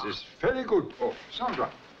 Oh, Das yeah. is very good. Oh, Sandra,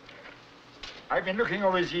 I've been looking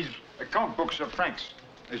over these account books of Frank's,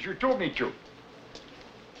 as you told me to.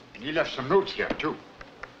 And he left some notes here, too.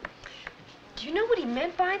 Do you know what he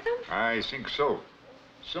meant by them? I think so.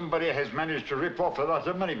 Somebody has managed to rip off a lot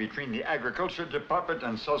of money between the Agriculture Department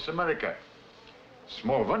and South America.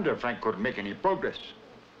 Small wonder Frank couldn't make any progress.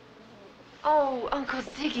 Oh, Uncle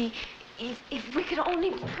Ziggy, if we could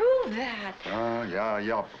only prove that.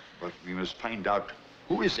 Yeah. But we must find out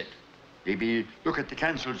who is it. Maybe look at the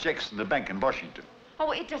canceled checks in the bank in Washington.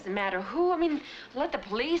 Oh, it doesn't matter who. I mean, let the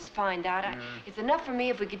police find out. It's enough for me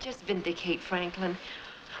if we could just vindicate Franklin.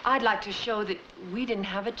 I'd like to show that we didn't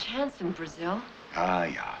have a chance in Brazil.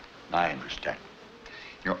 Yeah, I understand.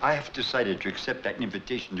 You know, I have decided to accept that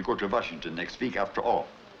invitation to go to Washington next week after all.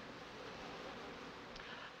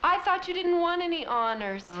 I thought you didn't want any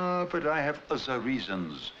honors. But I have other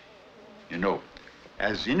reasons. You know,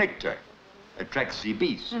 as the nectar attracts the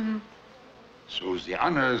bees, so the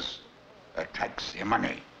honors attracts the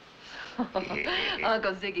money.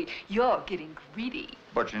 Uncle Ziggy, you're getting greedy.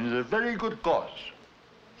 But in a very good cause.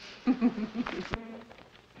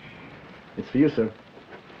 It's for you, sir.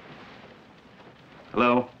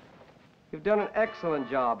 Hello? You've done an excellent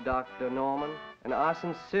job, Dr. Norman, and I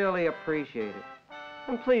sincerely appreciate it.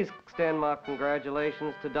 And please extend my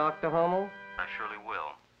congratulations to Dr. Hummel. I surely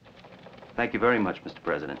will. Thank you very much, Mr.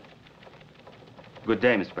 President. Good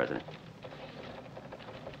day, Mr. President.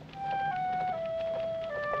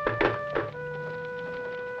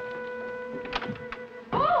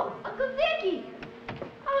 Oh, Uncle Ziggy!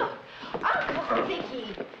 Oh, Uncle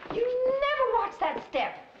Ziggy, you never watch that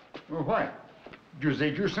step. Well, why? Did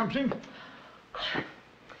they do something?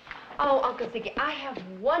 Oh, Uncle Ziggy, I have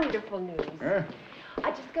wonderful news. I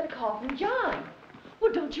just got a call from John.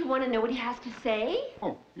 Well, don't you want to know what he has to say?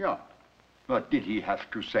 Oh, yeah. What did he have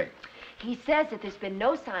to say? He says that there's been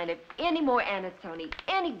no sign of any more Anasoni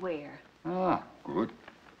anywhere. Ah, good.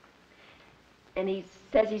 And he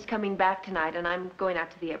says he's coming back tonight, and I'm going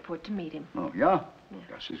out to the airport to meet him. Oh, yeah?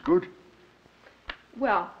 That is good.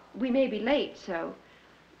 Well, we may be late, so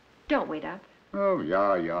don't wait up. Oh,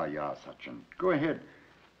 yeah, Sachin. Go ahead.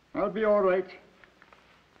 I'll be all right.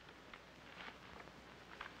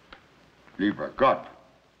 Lieber Gott.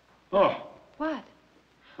 Oh. What?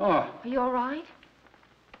 Oh. Are you all right?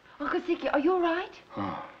 Uncle Ziggy, are you all right?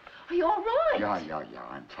 Oh. Are you all right? Yeah,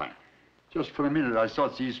 I'm fine. Just for a minute, I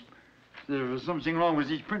thought there was something wrong with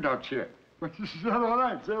these printouts here. But they're all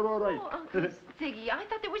right, they're all right. Oh, Uncle Ziggy, I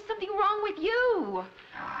thought there was something wrong with you.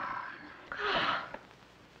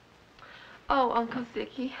 Oh, Uncle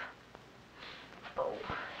Ziggy. Oh.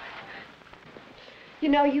 You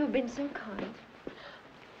know, you've been so kind.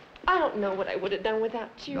 I don't know what I would have done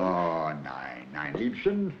without you. No, nein,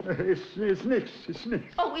 Liebchen. It's nix.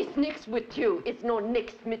 Oh, it's nix with you. It's no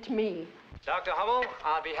nix with me. Dr. Hummel,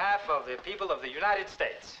 on behalf of the people of the United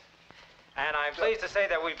States, and I'm pleased to say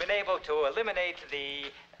that we've been able to eliminate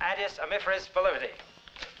the Aedes ammoniferous validity.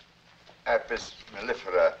 Apis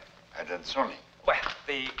mellifera adansoni. Well,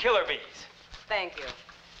 the killer bees. Thank you.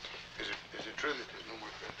 Is it true that there's no more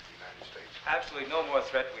threat to the United States? Absolutely no more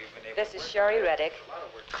threat we've been able This to... is Sherry Reddick,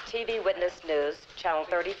 TV Witness News, Channel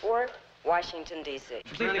 34, Washington, D.C.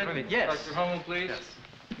 Completely permitted. Yes. Dr. Hummel, please. Yes.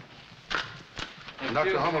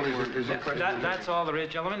 Dr. Hummel is a That's all there is,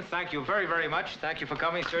 gentlemen. Thank you very, very much. Thank you for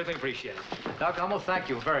coming. Certainly appreciate it. Dr. Hummel, thank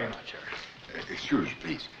you very much, sir. Excuse,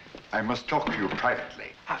 please. I must talk to you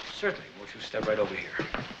privately. Certainly. Won't you step right over here?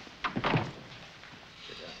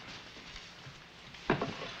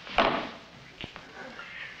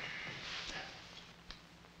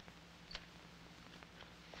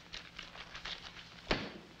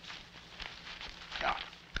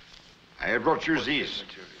 I have brought you these.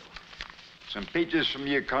 Some pages from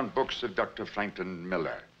the account books of Dr. Franklin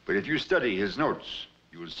Miller. But if you study his notes,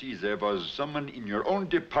 you will see there was someone in your own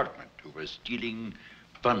department who was stealing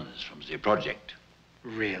funds from the project.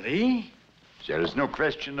 Really? There is no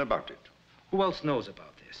question about it. Who else knows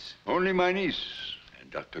about this? Only my niece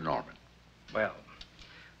and Dr. Norman. Well,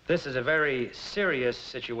 this is a very serious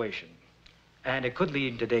situation, and it could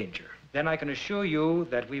lead to danger. Then I can assure you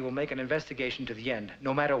that we will make an investigation to the end,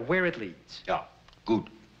 no matter where it leads. Yeah, good.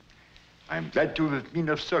 I'm glad to have been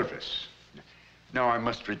of service. Now I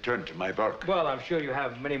must return to my work. Well, I'm sure you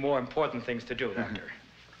have many more important things to do, Doctor.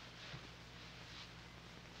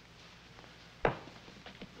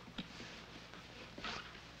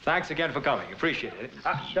 Thanks again for coming. Appreciate it.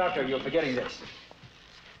 Doctor, you're forgetting this.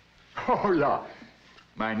 Oh, yeah.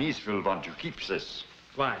 My niece will want to keep this.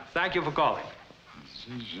 Fine. Thank you for calling.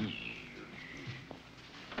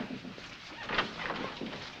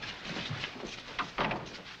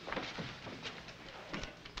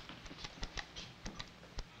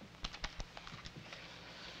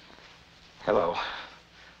 Hello.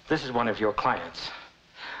 This is one of your clients.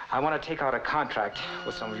 I want to take out a contract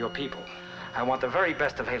with some of your people. I want the very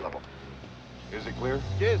best available. Is it clear?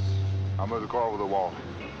 Yes. I'll move the car over the wall.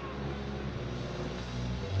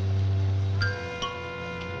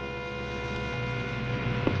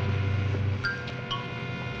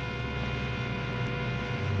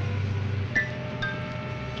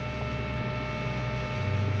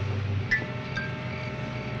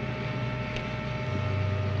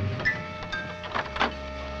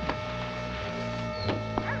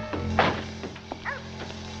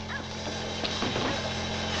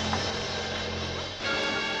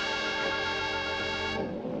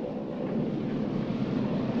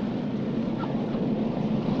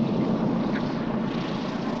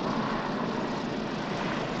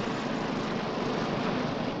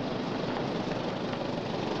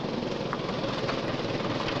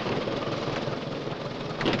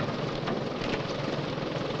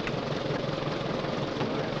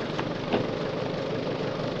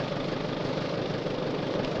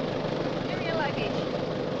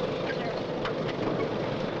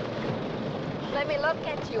 Let me look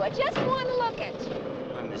at you. I just want to look at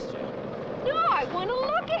you. I missed you. No, I want to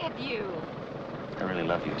look at you. I really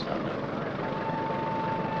love you, Sandra.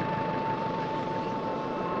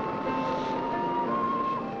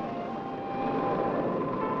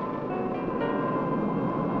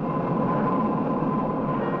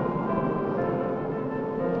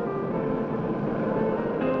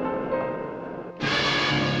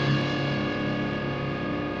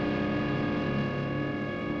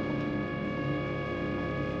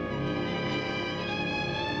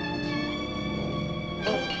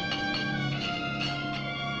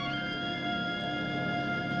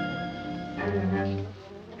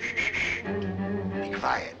 Be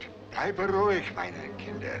quiet. Bleibe ruhig, meine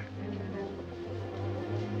Kinder.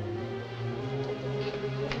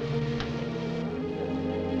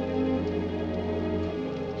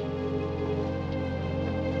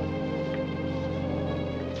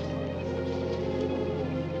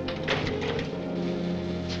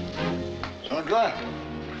 Sandra?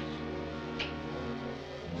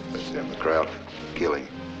 Let's stem the crowd. Kill him.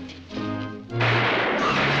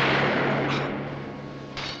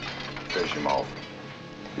 Finish him off.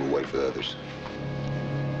 We'll wait for the others.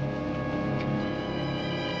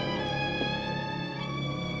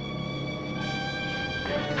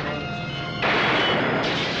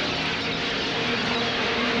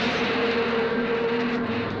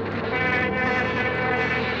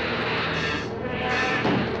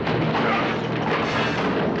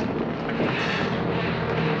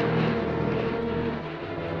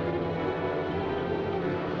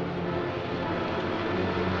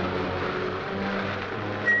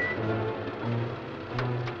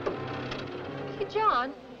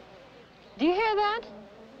 John, do you hear that?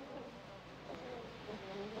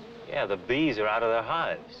 Yeah, the bees are out of their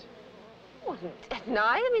hives. Well, at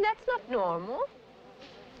night? I mean, that's not normal.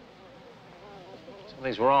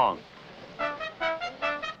 Something's wrong.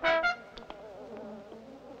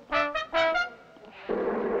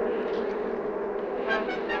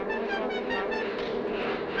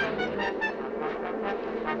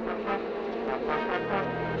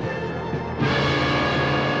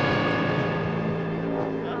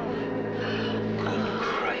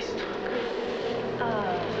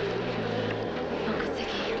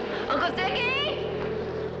 Uncle Ziggy!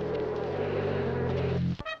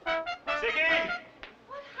 Ziggy!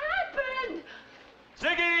 What happened?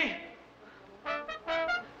 Ziggy!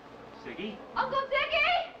 Ziggy? Uncle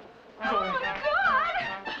Ziggy! Oh, my God!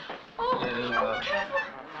 Oh, careful.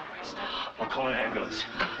 I'll call an ambulance.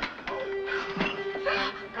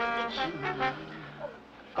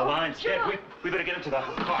 The line's dead. We better get into the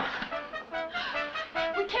car.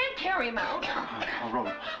 We can't carry him out. I'll roll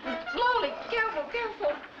him. Slowly. Careful,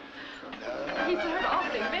 careful. He's hurt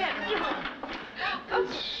awfully bad.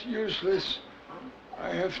 It's useless. I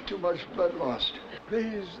have too much blood lost.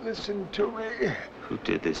 Please listen to me. Who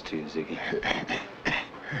did this to you, Ziggy?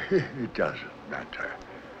 It doesn't matter.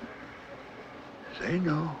 They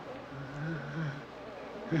know.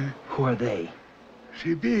 Who are they?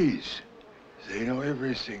 The bees. They know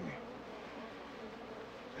everything.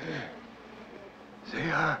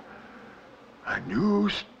 They are a new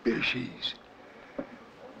species.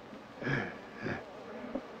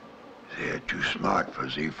 They are too smart for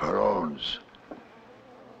the pharaohs.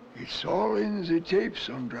 It's all in the tape,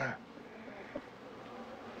 Sandra.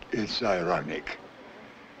 It's ironic.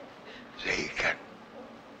 They can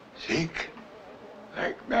think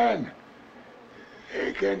like man.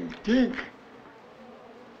 They can think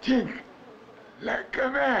like a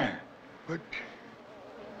man. But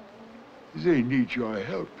they need your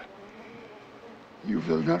help. You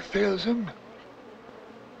will not fail them?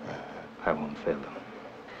 I won't fail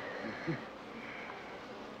them.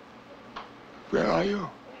 Where are you?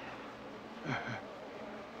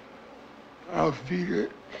 I'll feed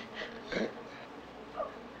it.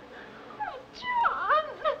 John,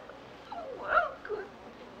 welcome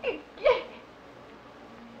again.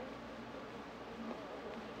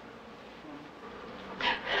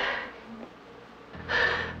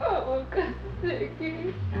 Oh, God, thank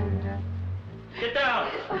you. Get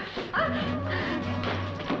down!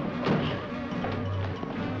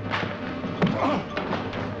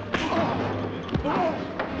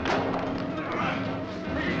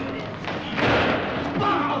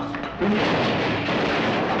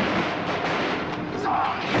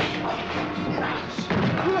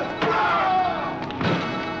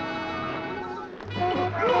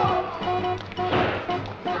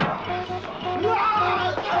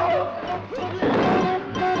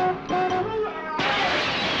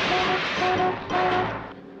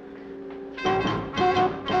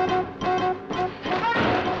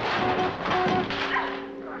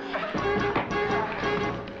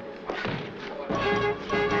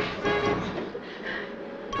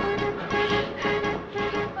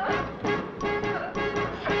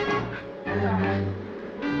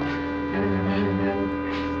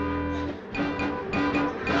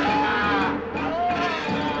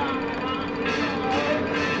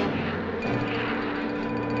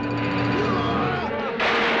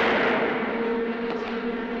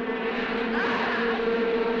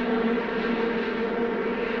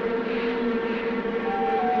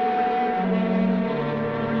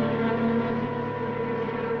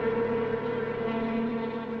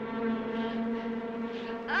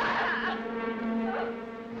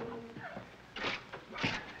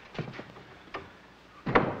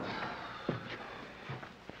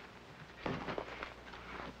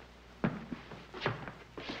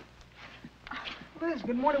 Liz,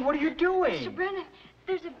 good morning. What are you doing? Mr. Brennan,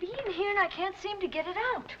 there's a bee in here and I can't seem to get it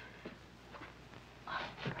out.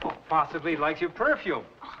 Oh, possibly it likes your perfume.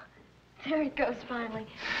 There it goes finally.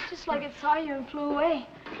 Just like it saw you and flew away.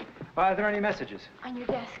 Are there any messages? On your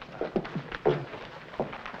desk.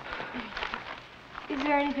 Is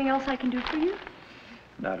there anything else I can do for you?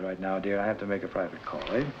 Not right now, dear. I have to make a private call,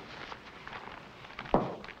 eh?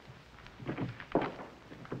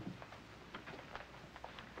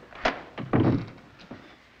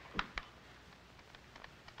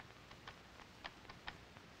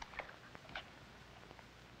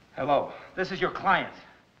 Hello, this is your client.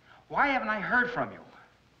 Why haven't I heard from you?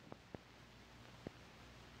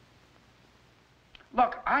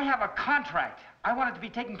 Look, I have a contract. I want it to be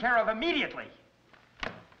taken care of immediately.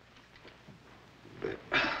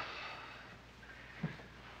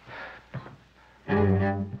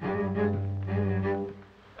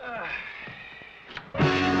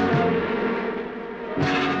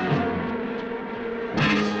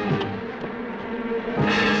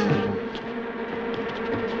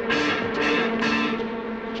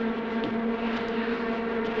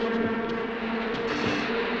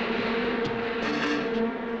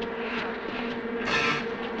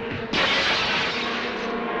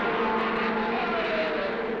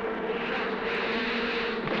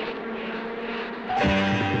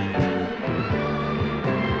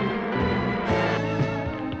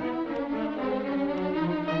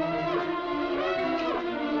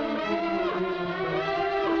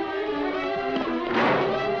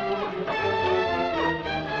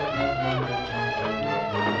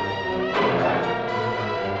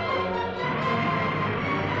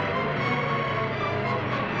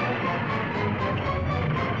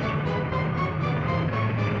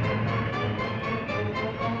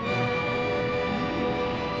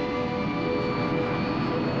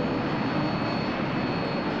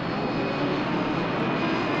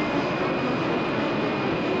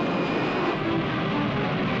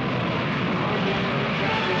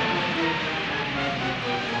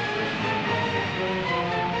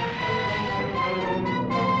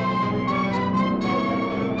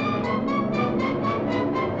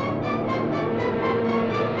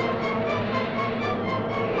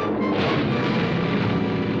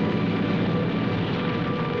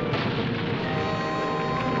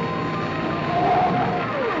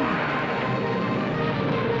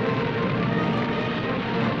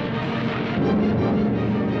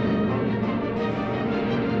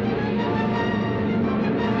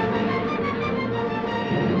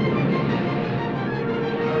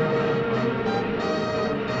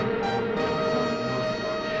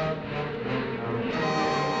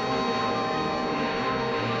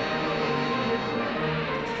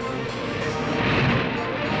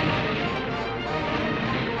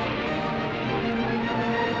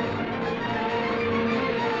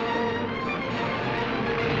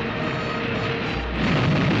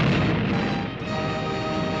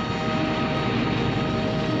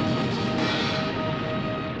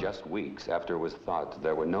 weeks after it was thought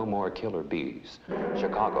there were no more killer bees,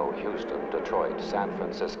 Chicago, Houston, Detroit, San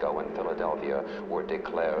Francisco, and Philadelphia were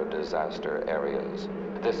declared disaster areas.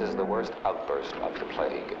 This is the worst outburst of the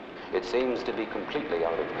plague. It seems to be completely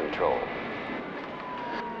out of control.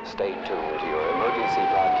 Stay tuned to your emergency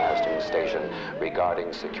broadcasting station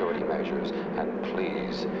regarding security measures, and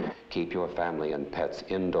please keep your family and pets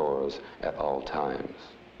indoors at all times.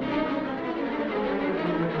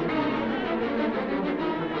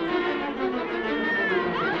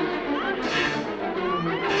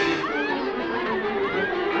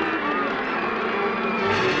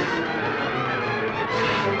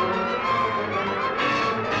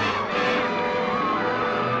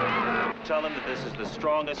 Tell them that this is the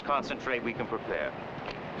strongest concentrate we can prepare.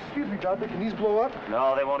 Excuse me, Doctor, can these blow up?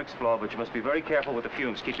 No, they won't explode, but you must be very careful with the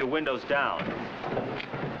fumes. Keep your windows down.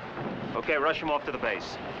 Okay, rush them off to the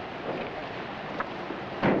base.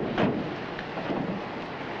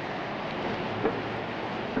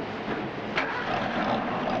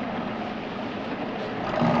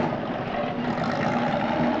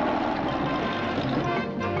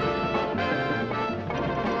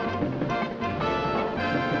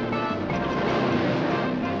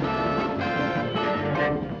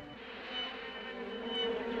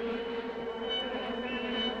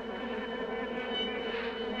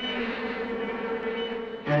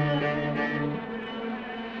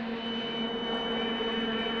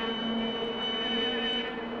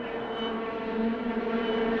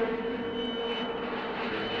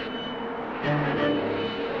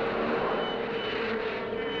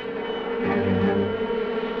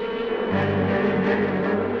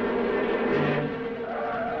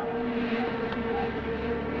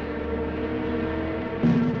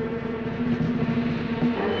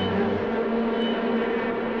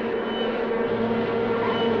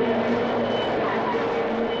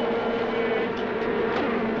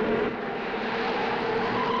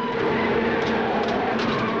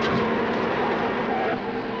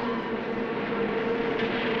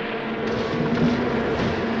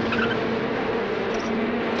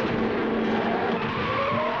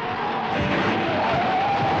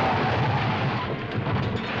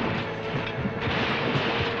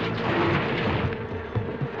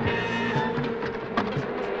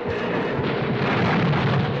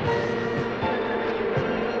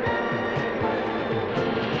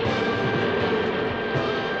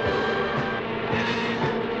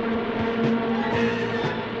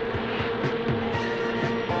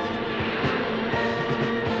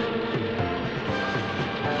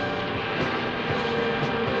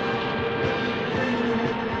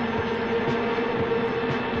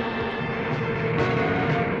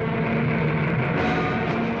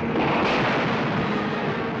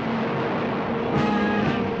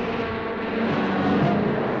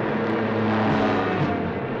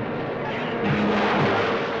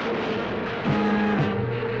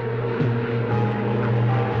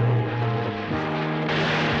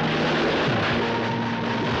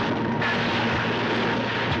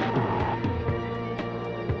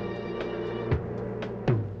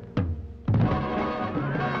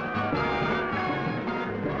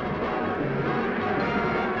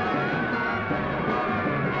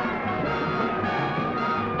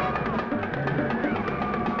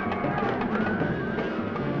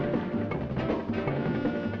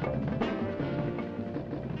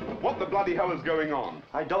 What the bloody hell is going on?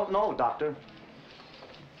 I don't know, Doctor.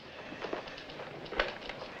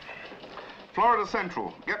 Florida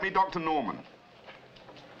Central, get me Dr. Norman.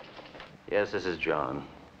 Yes, this is John.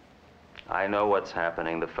 I know what's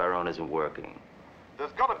happening. The pherone isn't working.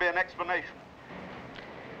 There's got to be an explanation.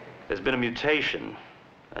 There's been a mutation,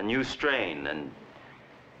 a new strain, and,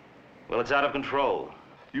 well, it's out of control.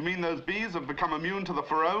 You mean those bees have become immune to the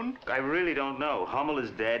pherone? I really don't know. Hummel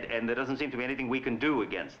is dead, and there doesn't seem to be anything we can do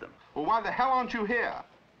against them. Well, why the hell aren't you here?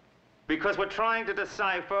 Because we're trying to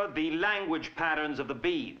decipher the language patterns of the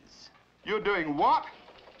bees. You're doing what?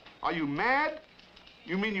 Are you mad?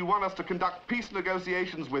 You mean you want us to conduct peace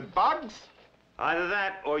negotiations with bugs? Either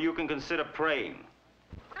that, or you can consider praying.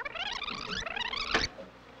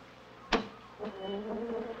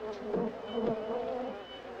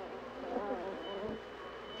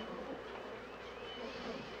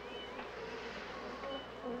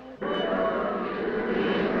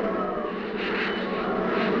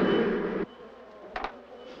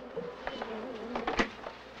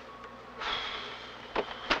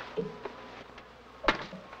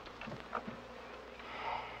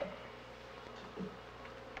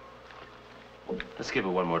 Let's give it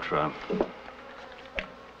one more try.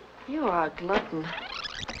 You are a glutton.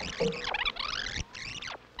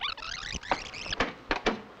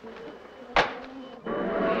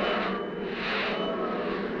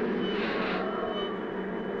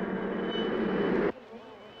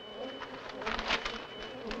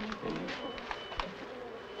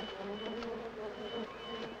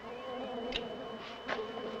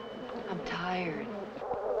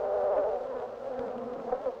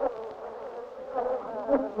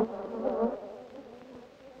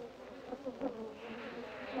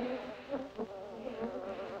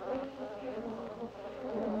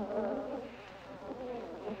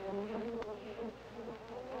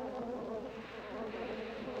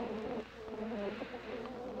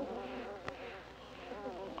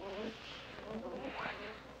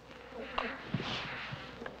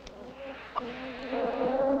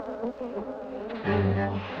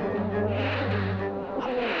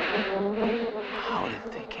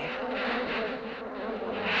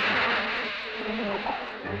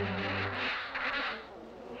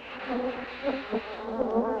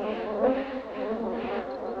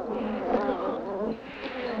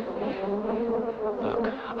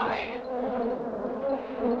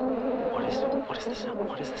 What is the sound?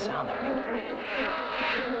 What is the sound they're making?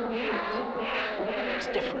 It's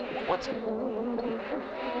different. What's it?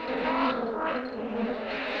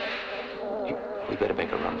 We better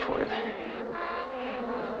make a run for it.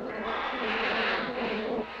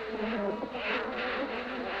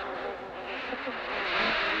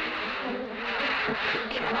 Could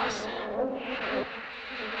kill us.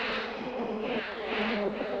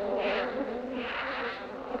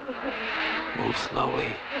 Move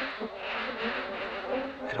slowly.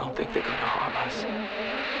 I don't think they're going to harm us.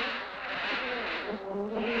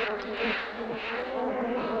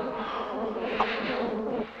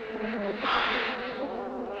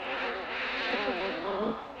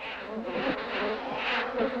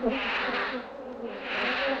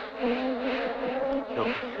 No.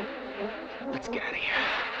 Let's get out of here.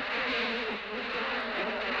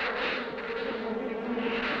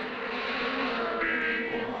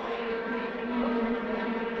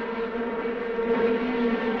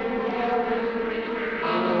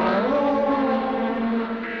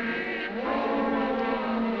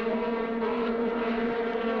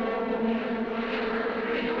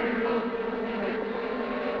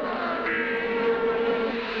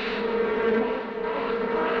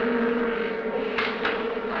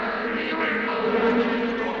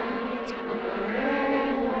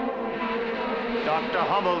 Dr.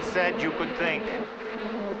 Hummel said you could think.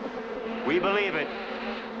 We believe it.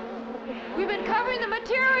 We've been covering the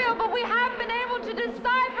material, but we haven't been able to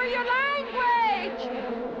decipher your language.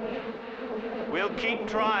 We'll keep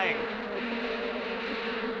trying.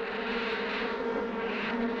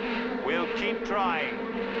 We'll keep trying.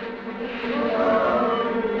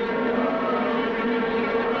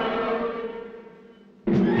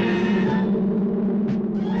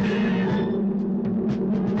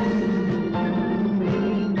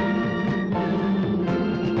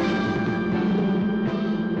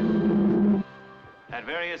 At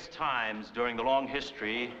various times during the long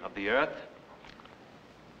history of the Earth,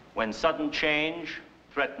 when sudden change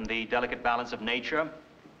threatened the delicate balance of nature,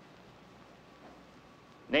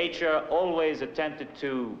 nature always attempted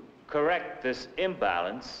to correct this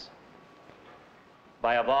imbalance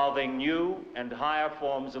by evolving new and higher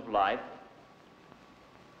forms of life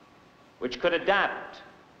which could adapt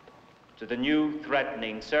to the new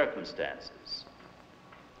threatening circumstances.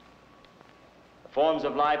 Forms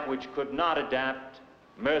of life which could not adapt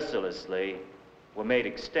mercilessly were made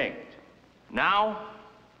extinct. Now,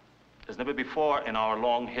 as never before in our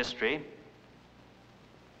long history,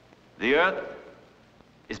 the Earth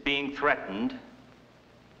is being threatened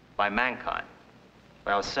by mankind,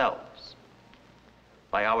 by ourselves,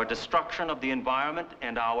 by our destruction of the environment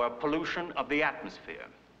and our pollution of the atmosphere.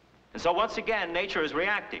 And so once again, nature is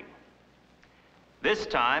reacting. This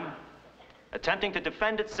time, attempting to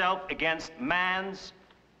defend itself against man's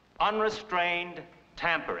unrestrained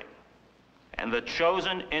tampering. And the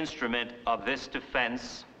chosen instrument of this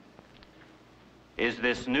defense is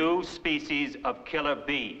this new species of killer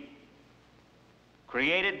bee,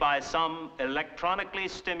 created by some electronically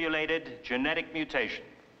stimulated genetic mutation.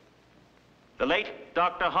 The late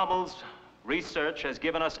Dr. Hummel's research has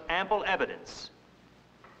given us ample evidence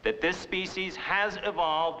that this species has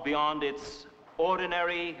evolved beyond its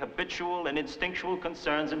ordinary, habitual, and instinctual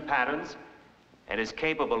concerns and patterns, and is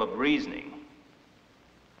capable of reasoning.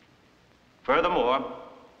 Furthermore,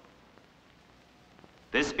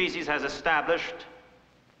 this species has established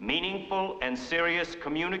meaningful and serious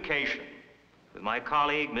communication with my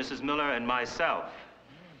colleague, Mrs. Miller, and myself.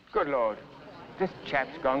 Good Lord, this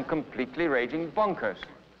chap's gone completely raging bonkers.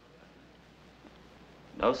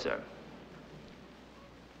 No, sir.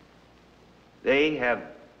 They have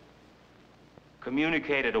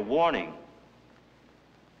communicated a warning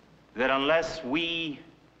that unless we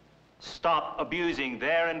stop abusing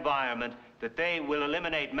their environment, that they will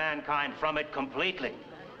eliminate mankind from it completely.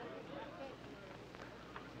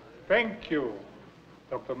 Thank you,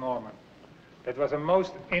 Dr. Norman. That was a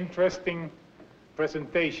most interesting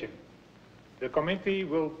presentation. The committee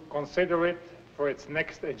will consider it for its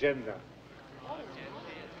next agenda.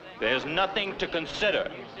 There's nothing to consider.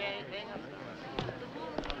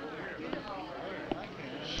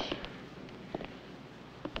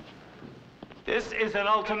 This is an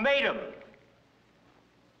ultimatum.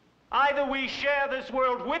 Either we share this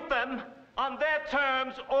world with them on their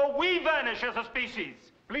terms, or we vanish as a species.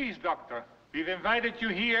 Please, Doctor, we've invited you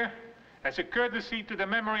here as a courtesy to the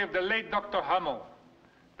memory of the late Dr. Hummel.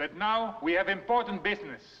 But now we have important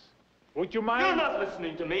business. Would you mind? You're not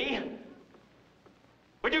listening to me.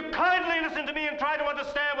 Would you kindly listen to me and try to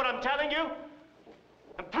understand what I'm telling you?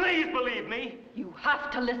 And please believe me. You have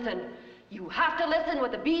to listen. You have to listen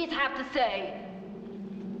what the bees have to say.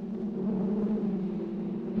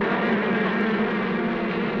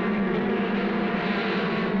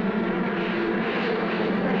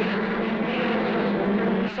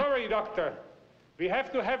 doctor. We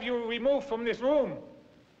have to have you removed from this room.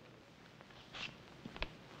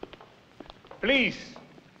 Please,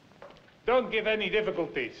 don't give any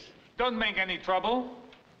difficulties. Don't make any trouble.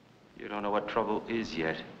 You don't know what trouble is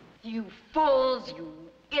yet. You fools, you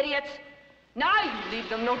idiots. Now you leave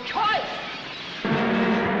them no choice.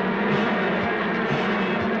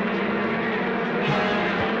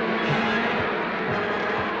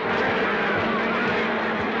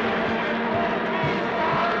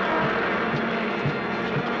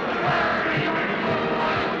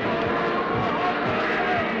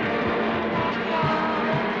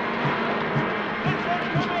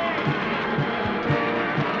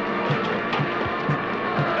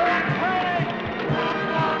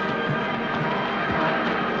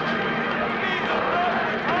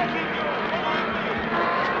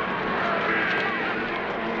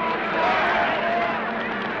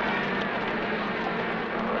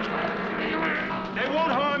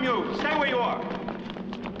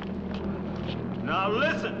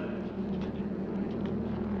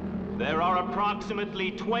 There are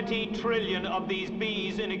approximately 20 trillion of these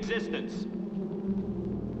bees in existence.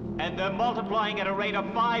 And they're multiplying at a rate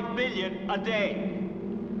of 5 billion a day.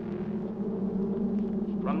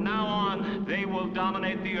 From now on, they will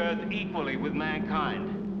dominate the Earth equally with mankind.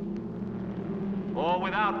 Or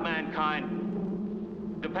without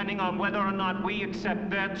mankind, depending on whether or not we accept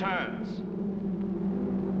their terms.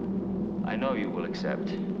 I know you will accept.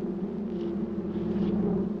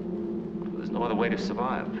 There's no other way to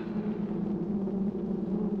survive.